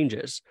made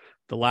changes.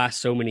 The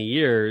last so many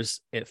years,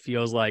 it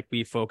feels like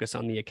we focus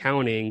on the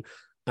accounting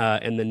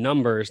and the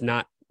numbers,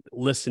 not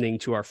listening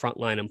to our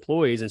frontline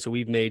employees. And so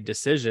we've made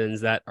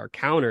decisions that are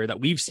counter, that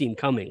we've seen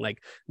coming,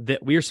 like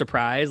that we're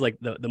surprised, like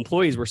the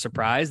employees were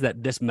surprised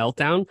that this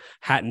meltdown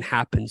hadn't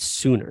happened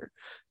sooner.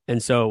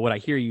 And so what I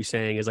hear you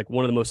saying is like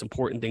one of the most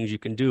important things you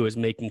can do is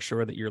making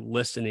sure that you're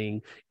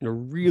listening,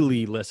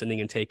 really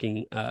listening and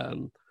taking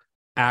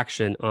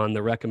action on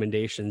the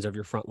recommendations of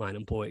your frontline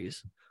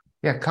employees.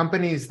 Yeah,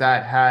 companies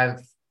that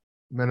have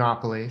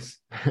monopolies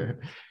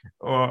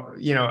or,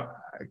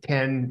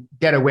 can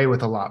get away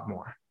with a lot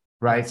more.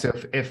 Right. So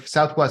if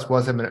Southwest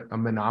wasn't a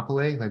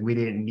monopoly, like we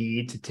didn't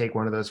need to take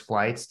one of those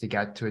flights to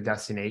get to a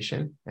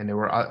destination, and there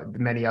were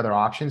many other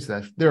options,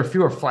 that there are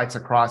fewer flights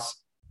across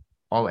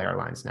all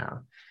airlines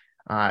now,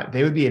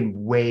 they would be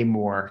in way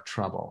more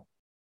trouble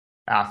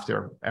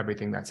after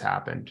everything that's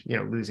happened,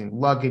 losing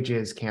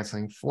luggages,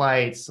 canceling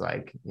flights,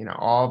 like,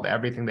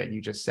 everything that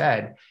you just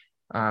said.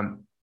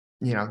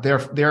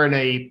 They're in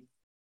a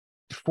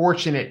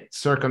fortunate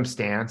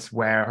circumstance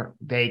where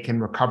they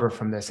can recover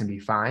from this and be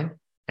fine.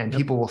 And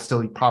people will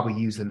still probably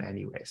use them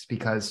anyways,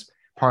 because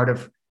part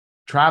of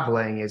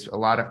traveling is a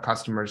lot of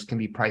customers can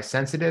be price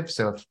sensitive.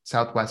 So if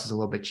Southwest is a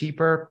little bit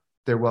cheaper,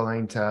 they're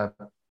willing to,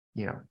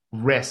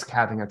 risk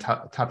having a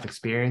tough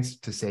experience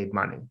to save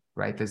money,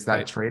 right? There's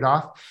that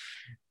trade-off.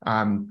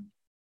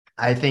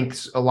 I think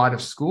a lot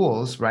of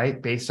schools,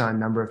 right, based on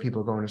number of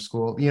people going to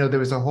school, there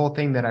was a whole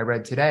thing that I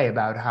read today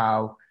about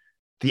how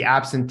the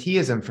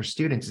absenteeism for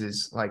students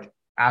is like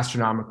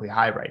astronomically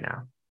high right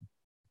now.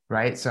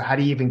 Right. So how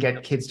do you even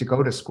get kids to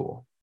go to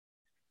school?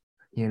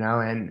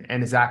 And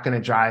is that going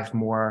to drive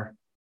more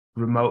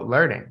remote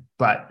learning?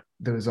 But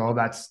there was all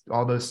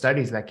those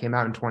studies that came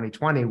out in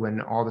 2020 when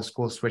all the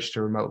schools switched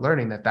to remote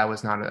learning, that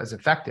was not as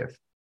effective.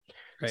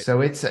 Right.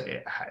 So it's,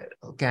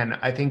 again,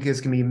 I think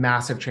there's going to be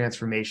massive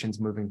transformations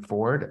moving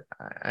forward.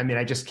 I mean,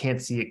 I just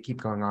can't see it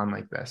keep going on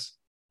like this.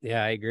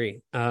 Yeah, I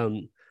agree.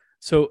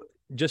 So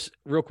just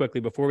real quickly,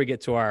 before we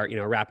get to our,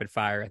 rapid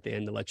fire at the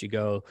end to let you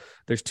go,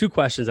 there's two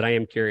questions that I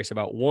am curious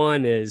about.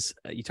 One is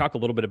you talk a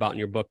little bit about in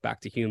your book,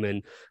 Back to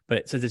Human,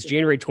 but since it's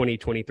January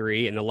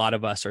 2023, and a lot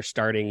of us are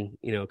starting,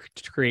 to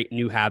create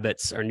new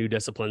habits or new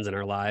disciplines in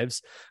our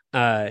lives,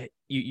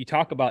 you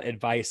talk about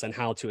advice on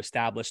how to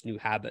establish new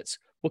habits.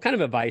 What kind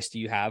of advice do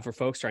you have for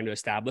folks trying to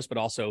establish, but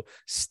also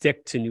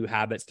stick to new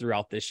habits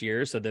throughout this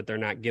year so that they're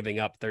not giving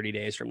up 30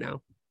 days from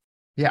now?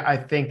 Yeah, I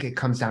think it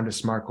comes down to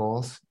SMART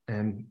goals.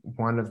 And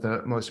one of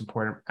the most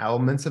important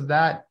elements of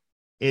that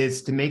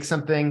is to make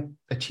something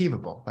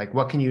achievable. Like,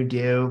 what can you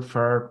do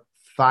for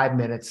 5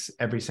 minutes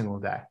every single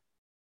day?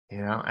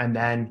 And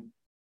then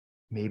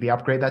maybe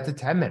upgrade that to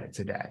 10 minutes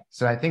a day.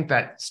 So I think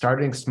that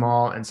starting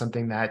small and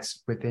something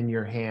that's within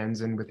your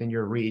hands and within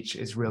your reach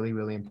is really,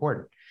 really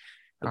important.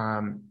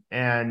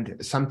 And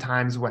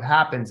sometimes what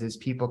happens is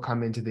people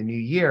come into the new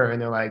year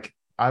and they're like,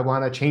 I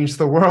want to change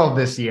the world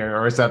this year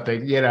or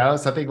something,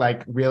 something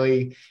like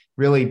really,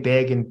 really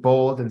big and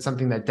bold, and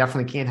something that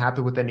definitely can't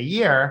happen within a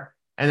year.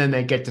 And then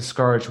they get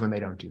discouraged when they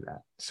don't do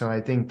that. So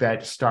I think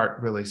that start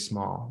really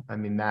small. I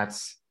mean,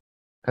 that's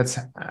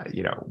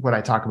what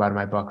I talk about in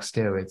my books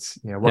too. It's,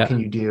 what can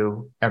you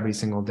do every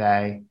single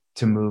day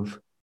to move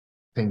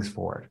things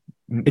forward?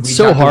 It's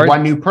so hard.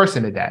 One new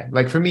person a day.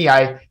 Like for me,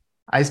 I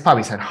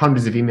probably send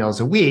hundreds of emails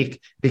a week,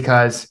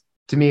 because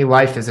to me,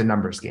 life is a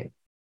numbers game.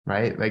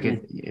 Right? Like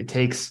it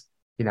takes,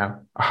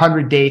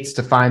 100 dates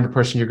to find the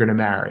person you're going to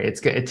marry.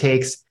 It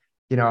takes,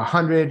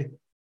 100,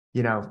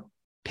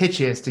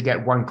 pitches to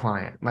get one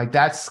client. Like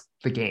that's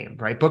the game,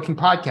 right? Booking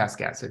podcast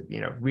guests,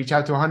 reach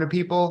out to 100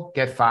 people,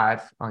 get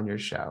 5 on your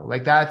show.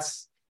 Like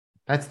that's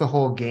the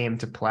whole game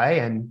to play.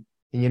 And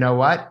you know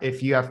what?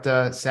 If you have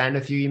to send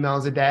a few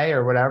emails a day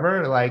or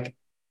whatever, like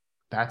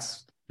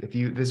this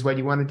is what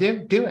you want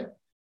to do it.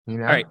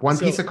 Right, one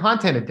piece of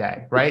content a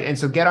day, right? And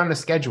so get on a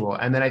schedule.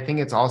 And then I think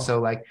it's also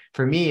like,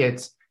 for me,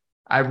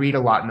 I read a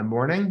lot in the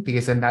morning,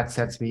 because then that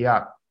sets me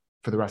up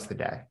for the rest of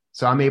the day.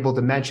 So I'm able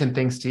to mention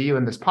things to you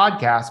in this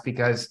podcast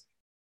because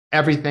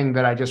everything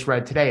that I just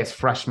read today is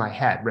fresh in my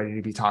head, ready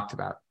to be talked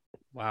about.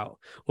 Wow.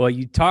 Well,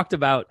 you talked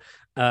about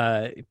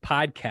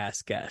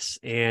podcast guests.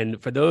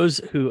 And for those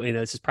who,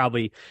 this is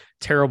probably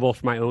terrible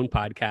for my own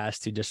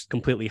podcast to just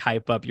completely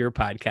hype up your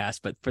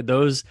podcast. But for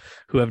those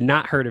who have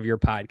not heard of your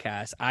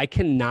podcast, I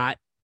cannot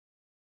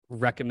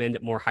recommend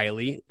it more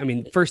highly. I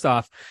mean, first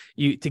off,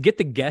 to get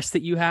the guests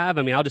that you have,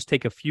 I mean, I'll just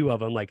take a few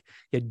of them, like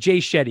Jay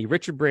Shetty,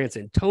 Richard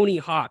Branson, Tony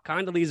Hawk,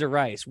 Condoleezza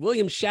Rice,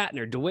 William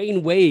Shatner,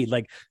 Dwayne Wade,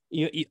 like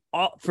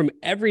all, from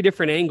every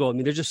different angle. I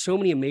mean, there's just so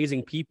many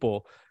amazing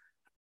people.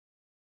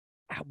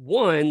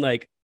 One,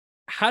 like,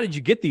 how did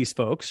you get these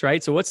folks,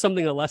 right? So what's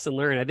something, a lesson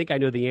learned? I think I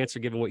know the answer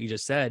given what you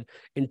just said.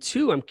 And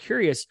two, I'm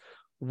curious,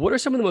 what are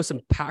some of the most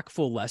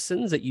impactful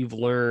lessons that you've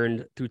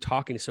learned through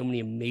talking to so many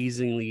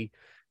amazingly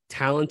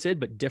talented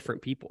but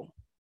different people?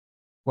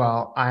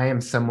 Well, I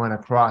am someone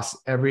across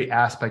every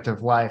aspect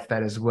of life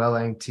that is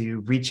willing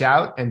to reach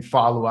out and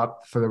follow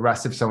up for the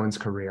rest of someone's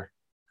career,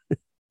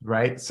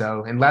 right?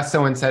 So unless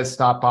someone says,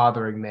 stop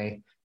bothering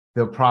me,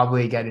 they'll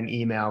probably get an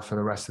email for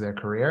the rest of their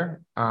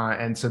career.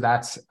 And so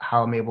that's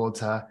how I'm able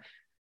to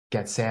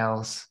get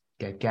sales,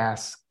 get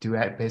guests, do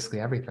basically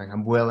everything.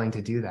 I'm willing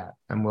to do that.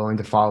 I'm willing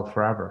to follow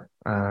forever.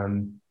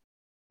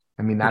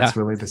 I mean, that's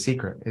really the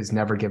secret, is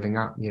never giving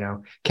up.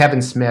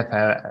 Kevin Smith,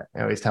 I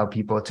always tell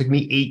people, it took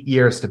me 8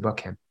 years to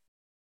book him.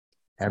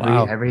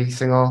 Every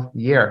single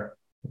year,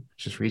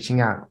 just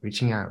reaching out.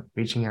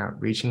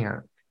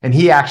 And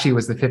he actually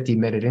was the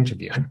 50-minute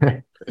interview.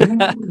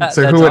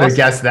 So who would have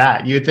guessed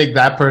that? You'd think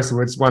that person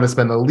would want to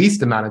spend the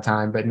least amount of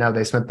time, but no,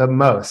 they spent the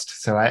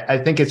most. So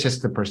I think it's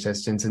just the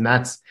persistence. And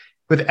that's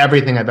with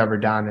everything I've ever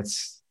done.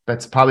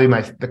 That's probably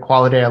the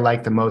quality I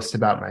like the most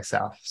about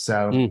myself.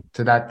 So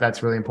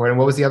that's really important.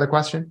 What was the other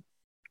question?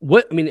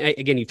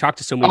 Again, you talked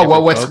to so many.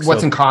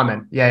 What's in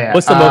common? Yeah.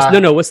 What's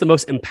the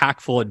most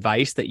impactful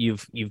advice that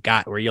you've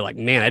got where you're like,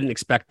 man, I didn't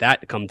expect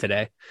that to come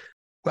today?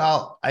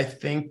 Well, I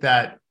think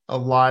that a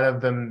lot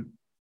of them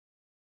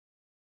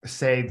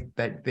say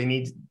that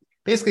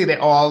they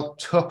all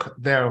took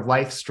their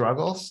life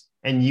struggles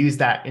and used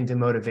that into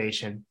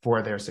motivation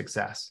for their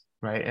success,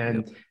 right?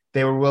 And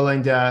they were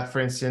willing to, for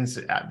instance,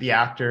 the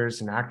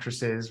actors and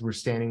actresses were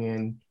standing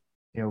in,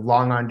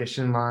 long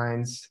audition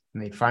lines,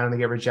 and they finally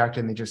get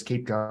rejected, and they just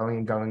keep going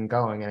and going and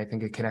going. And I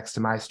think it connects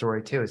to my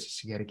story too. It's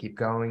just, you got to keep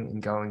going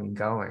and going and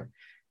going.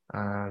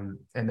 And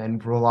then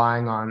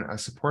relying on a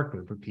support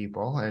group of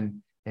people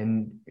and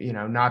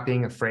not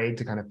being afraid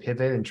to kind of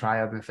pivot and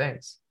try other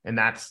things. And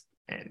that's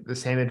the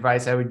same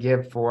advice I would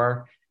give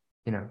for,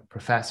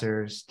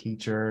 professors,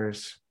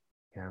 teachers,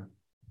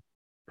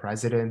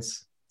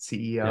 presidents,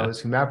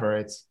 CEOs,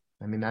 whomever.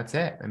 That's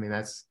it.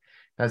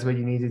 That's what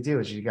you need to do,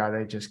 is you got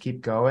to just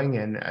keep going.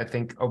 And I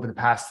think over the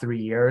past 3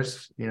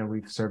 years,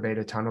 we've surveyed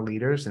a ton of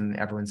leaders, and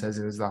everyone says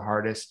it was the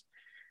hardest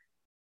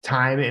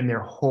time in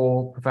their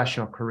whole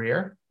professional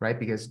career, right?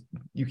 Because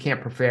you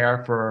can't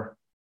prepare for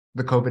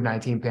the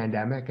COVID-19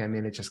 pandemic.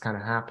 It just kind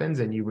of happens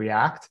and you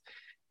react.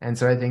 And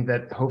so I think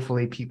that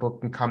hopefully people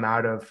can come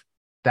out of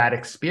that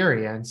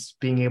experience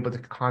being able to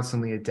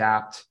constantly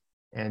adapt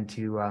and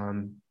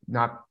to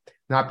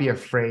not be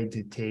afraid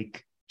to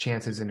take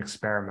chances and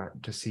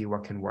experiment to see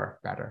what can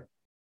work better.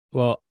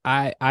 Well,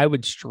 I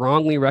would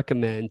strongly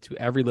recommend to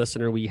every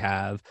listener we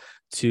have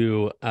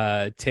to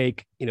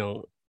take,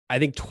 I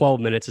think 12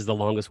 minutes is the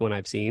longest one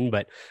I've seen,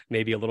 but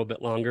maybe a little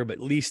bit longer, but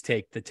at least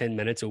take the 10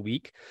 minutes a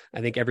week.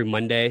 I think every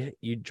Monday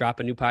you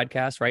drop a new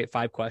podcast, right?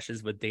 5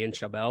 questions with Dan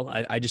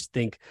Schabel. I just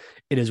think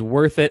it is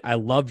worth it. I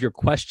love your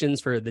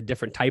questions for the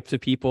different types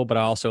of people, but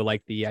I also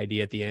like the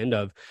idea at the end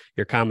of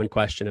your common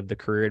question of the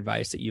career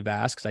advice that you've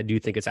asked, because I do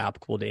think it's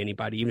applicable to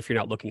anybody, even if you're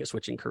not looking at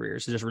switching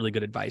careers. It's just really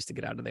good advice to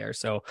get out of there.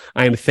 So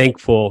I am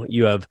thankful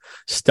you have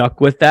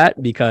stuck with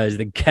that, because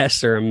the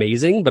guests are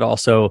amazing, but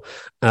also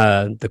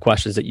the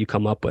questions that you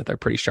come up with are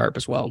pretty sharp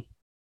as well.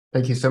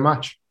 Thank you so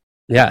much.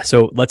 Yeah.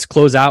 So let's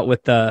close out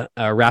with the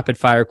rapid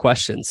fire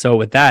question. So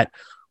with that,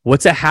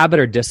 what's a habit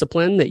or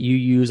discipline that you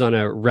use on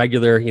a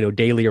regular,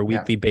 daily or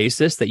weekly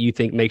basis that you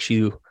think makes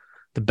you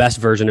the best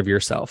version of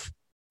yourself?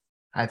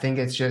 I think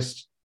it's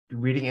just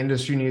reading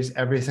industry news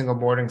every single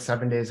morning,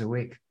 7 days a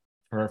week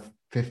for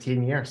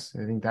 15 years.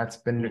 I think that's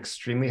been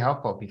extremely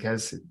helpful,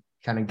 because it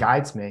kind of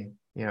guides me,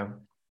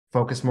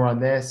 focus more on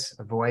this,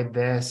 avoid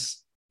this,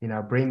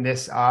 bring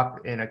this up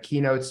in a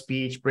keynote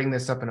speech, bring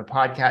this up in a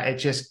podcast.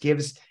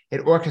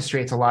 It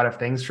orchestrates a lot of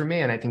things for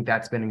me. And I think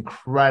that's been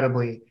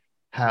incredibly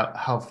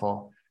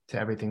helpful to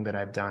everything that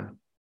I've done.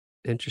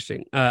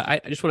 Interesting. I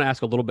just want to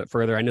ask a little bit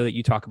further. I know that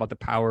you talk about the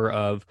power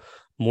of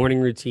morning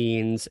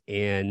routines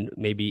and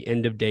maybe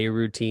end of day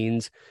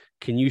routines.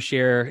 Can you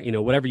share,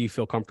 whatever you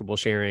feel comfortable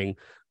sharing,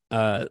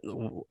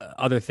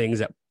 other things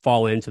that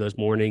fall into those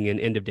morning and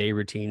end of day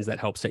routines that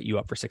help set you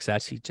up for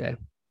success each day?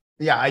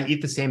 Yeah, I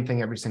eat the same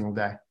thing every single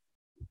day.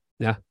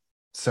 Yeah.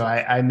 So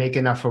I make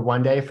enough for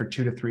one day for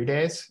 2 to 3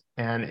 days.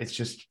 And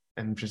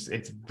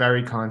it's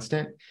very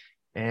constant.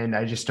 And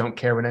I just don't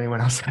care what anyone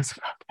else says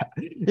about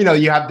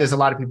that. There's a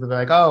lot of people that are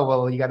like, oh,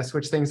 well, you got to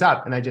switch things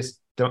up. And I just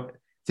don't.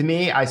 To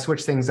me, I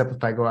switch things up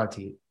if I go out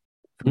to eat.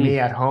 For me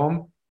at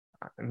home,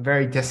 I'm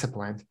very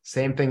disciplined.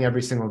 Same thing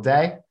every single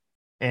day.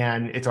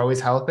 and it's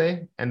always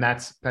healthy. And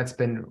that's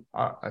been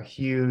a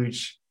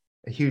huge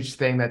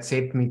thing that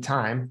saved me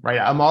time, right?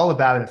 I'm all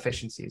about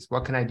efficiencies.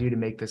 What can I do to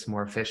make this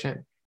more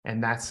efficient?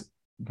 And that's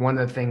one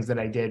of the things that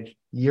I did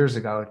years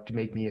ago to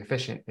make me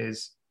efficient,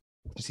 is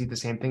just eat the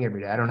same thing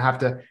every day. I don't have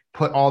to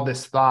put all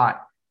this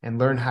thought and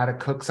learn how to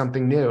cook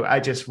something new. I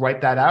just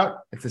write that out.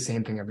 It's the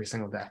same thing every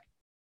single day.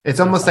 It's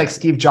almost like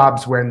Steve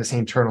Jobs wearing the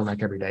same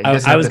turtleneck every day. I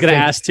was going to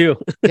ask too.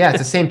 Yeah, it's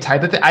the same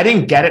type of thing. I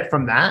didn't get it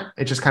from that.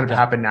 It just kind of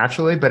happened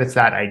naturally, but it's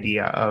that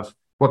idea of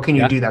what can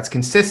you do that's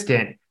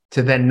consistent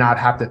to then not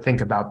have to think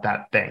about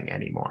that thing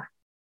anymore.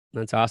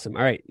 That's awesome.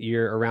 All right.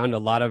 You're around a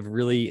lot of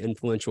really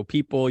influential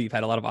people. You've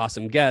had a lot of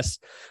awesome guests.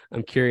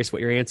 I'm curious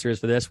what your answer is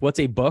for this. What's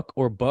a book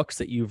or books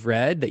that you've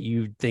read that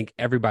you think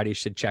everybody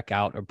should check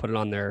out or put it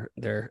on their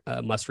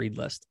must-read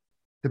list?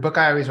 The book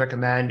I always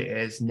recommend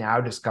is Now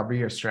Discover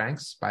Your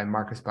Strengths by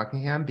Marcus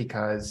Buckingham,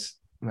 because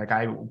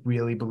I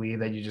really believe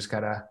that you just got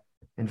to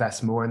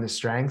invest more in the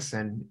strengths,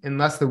 and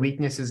unless the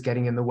weakness is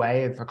getting in the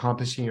way of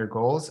accomplishing your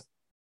goals,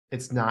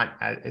 it's not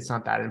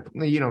that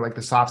important. Like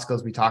the soft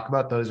skills we talk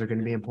about, those are going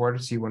to be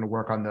important. So you want to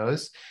work on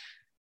those.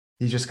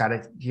 You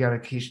gotta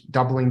keep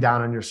doubling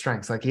down on your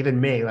strengths. Like even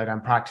me,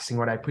 I'm practicing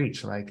what I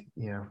preach.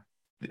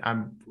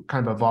 I'm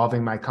kind of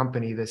evolving my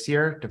company this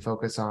year to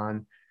focus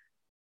on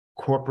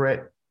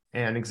corporate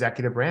and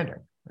executive branding.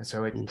 And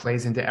so it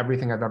plays into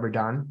everything I've ever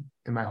done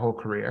in my whole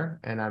career.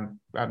 And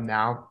I'm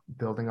now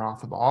building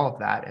off of all of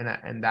that.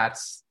 And I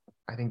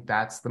think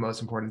that's the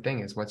most important thing,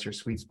 is what's your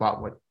sweet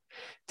spot?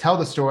 Tell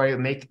the story,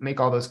 make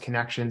all those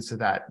connections so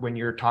that when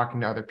you're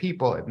talking to other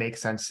people, it makes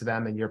sense to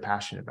them and you're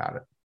passionate about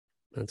it.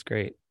 That's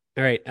great.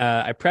 All right.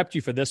 I prepped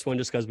you for this one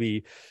just because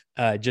we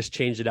just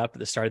changed it up at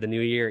the start of the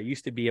new year. It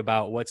used to be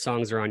about what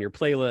songs are on your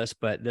playlist,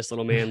 but this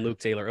little man, Luke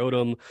Taylor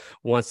Odom,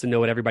 wants to know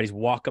what everybody's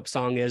walk-up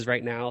song is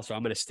right now. So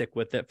I'm going to stick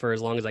with it for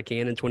as long as I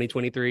can in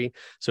 2023.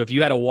 So if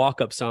you had a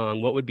walk-up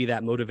song, what would be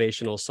that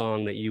motivational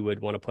song that you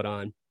would want to put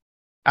on?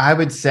 I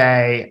would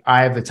say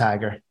Eye of the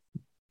Tiger.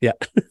 Yeah.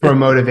 For a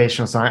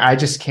motivational song. I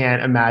just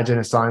can't imagine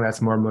a song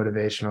that's more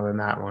motivational than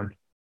that one.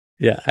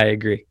 Yeah, I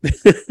agree.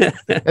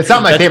 It's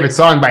not my favorite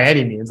song by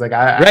any means.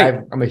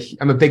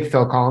 I'm a big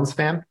Phil Collins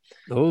fan.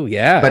 Oh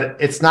yeah. But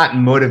it's not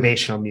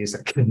motivational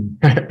music.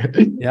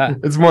 Yeah.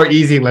 It's more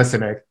easy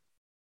listening.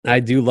 I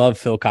do love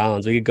Phil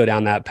Collins. We could go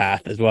down that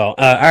path as well.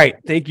 All right.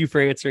 Thank you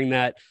for answering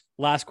that.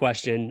 Last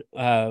question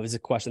is a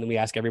question that we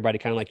ask everybody,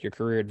 kind of like your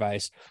career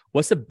advice.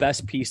 What's the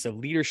best piece of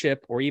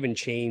leadership or even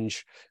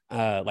change,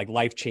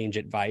 life change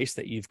advice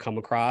that you've come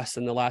across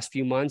in the last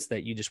few months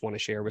that you just want to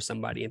share with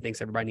somebody and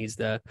thinks everybody needs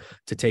to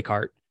take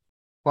heart?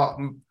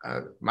 Well,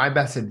 my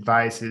best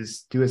advice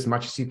is do as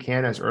much as you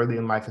can as early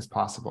in life as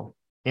possible.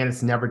 And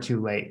it's never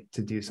too late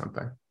to do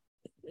something.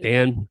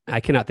 Dan, I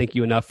cannot thank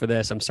you enough for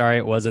this. I'm sorry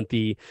it wasn't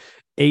the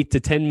 8 to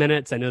 10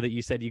 minutes. I know that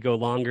you said you go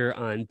longer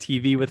on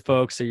TV with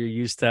folks, so you're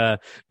used to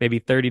maybe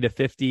 30 to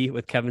 50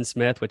 with Kevin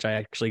Smith, which I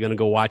actually going to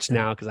go watch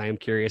now because I am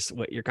curious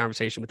what your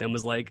conversation with him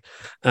was like.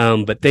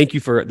 But thank you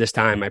for this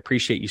time. I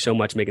appreciate you so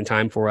much making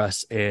time for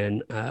us,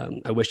 and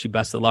I wish you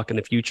best of luck in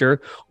the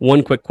future.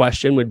 One quick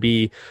question would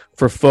be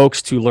for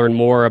folks to learn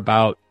more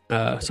about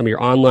some of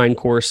your online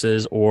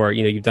courses, or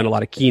you've done a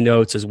lot of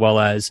keynotes as well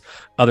as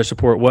other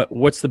support.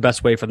 What's the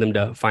best way for them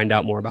to find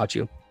out more about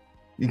you?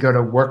 You go to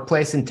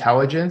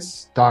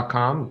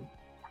workplaceintelligence.com,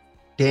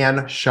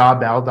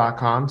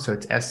 danschawbel.com. So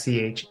it's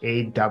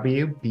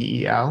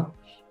SCHAWBEL,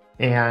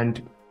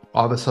 and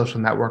all the social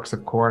networks,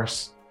 of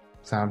course.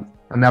 So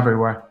I'm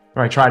everywhere,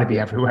 or I try to be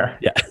everywhere.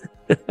 Yeah.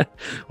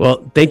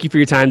 Well, thank you for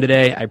your time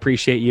today. I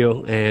appreciate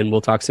you, and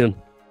we'll talk soon.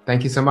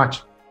 Thank you so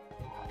much.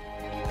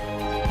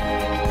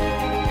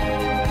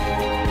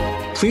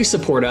 Please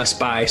support us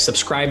by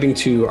subscribing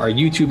to our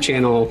YouTube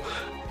channel,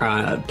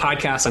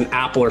 podcasts on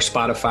Apple or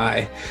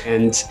Spotify,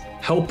 and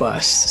help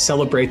us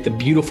celebrate the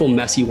beautiful,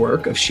 messy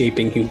work of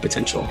shaping human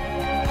potential.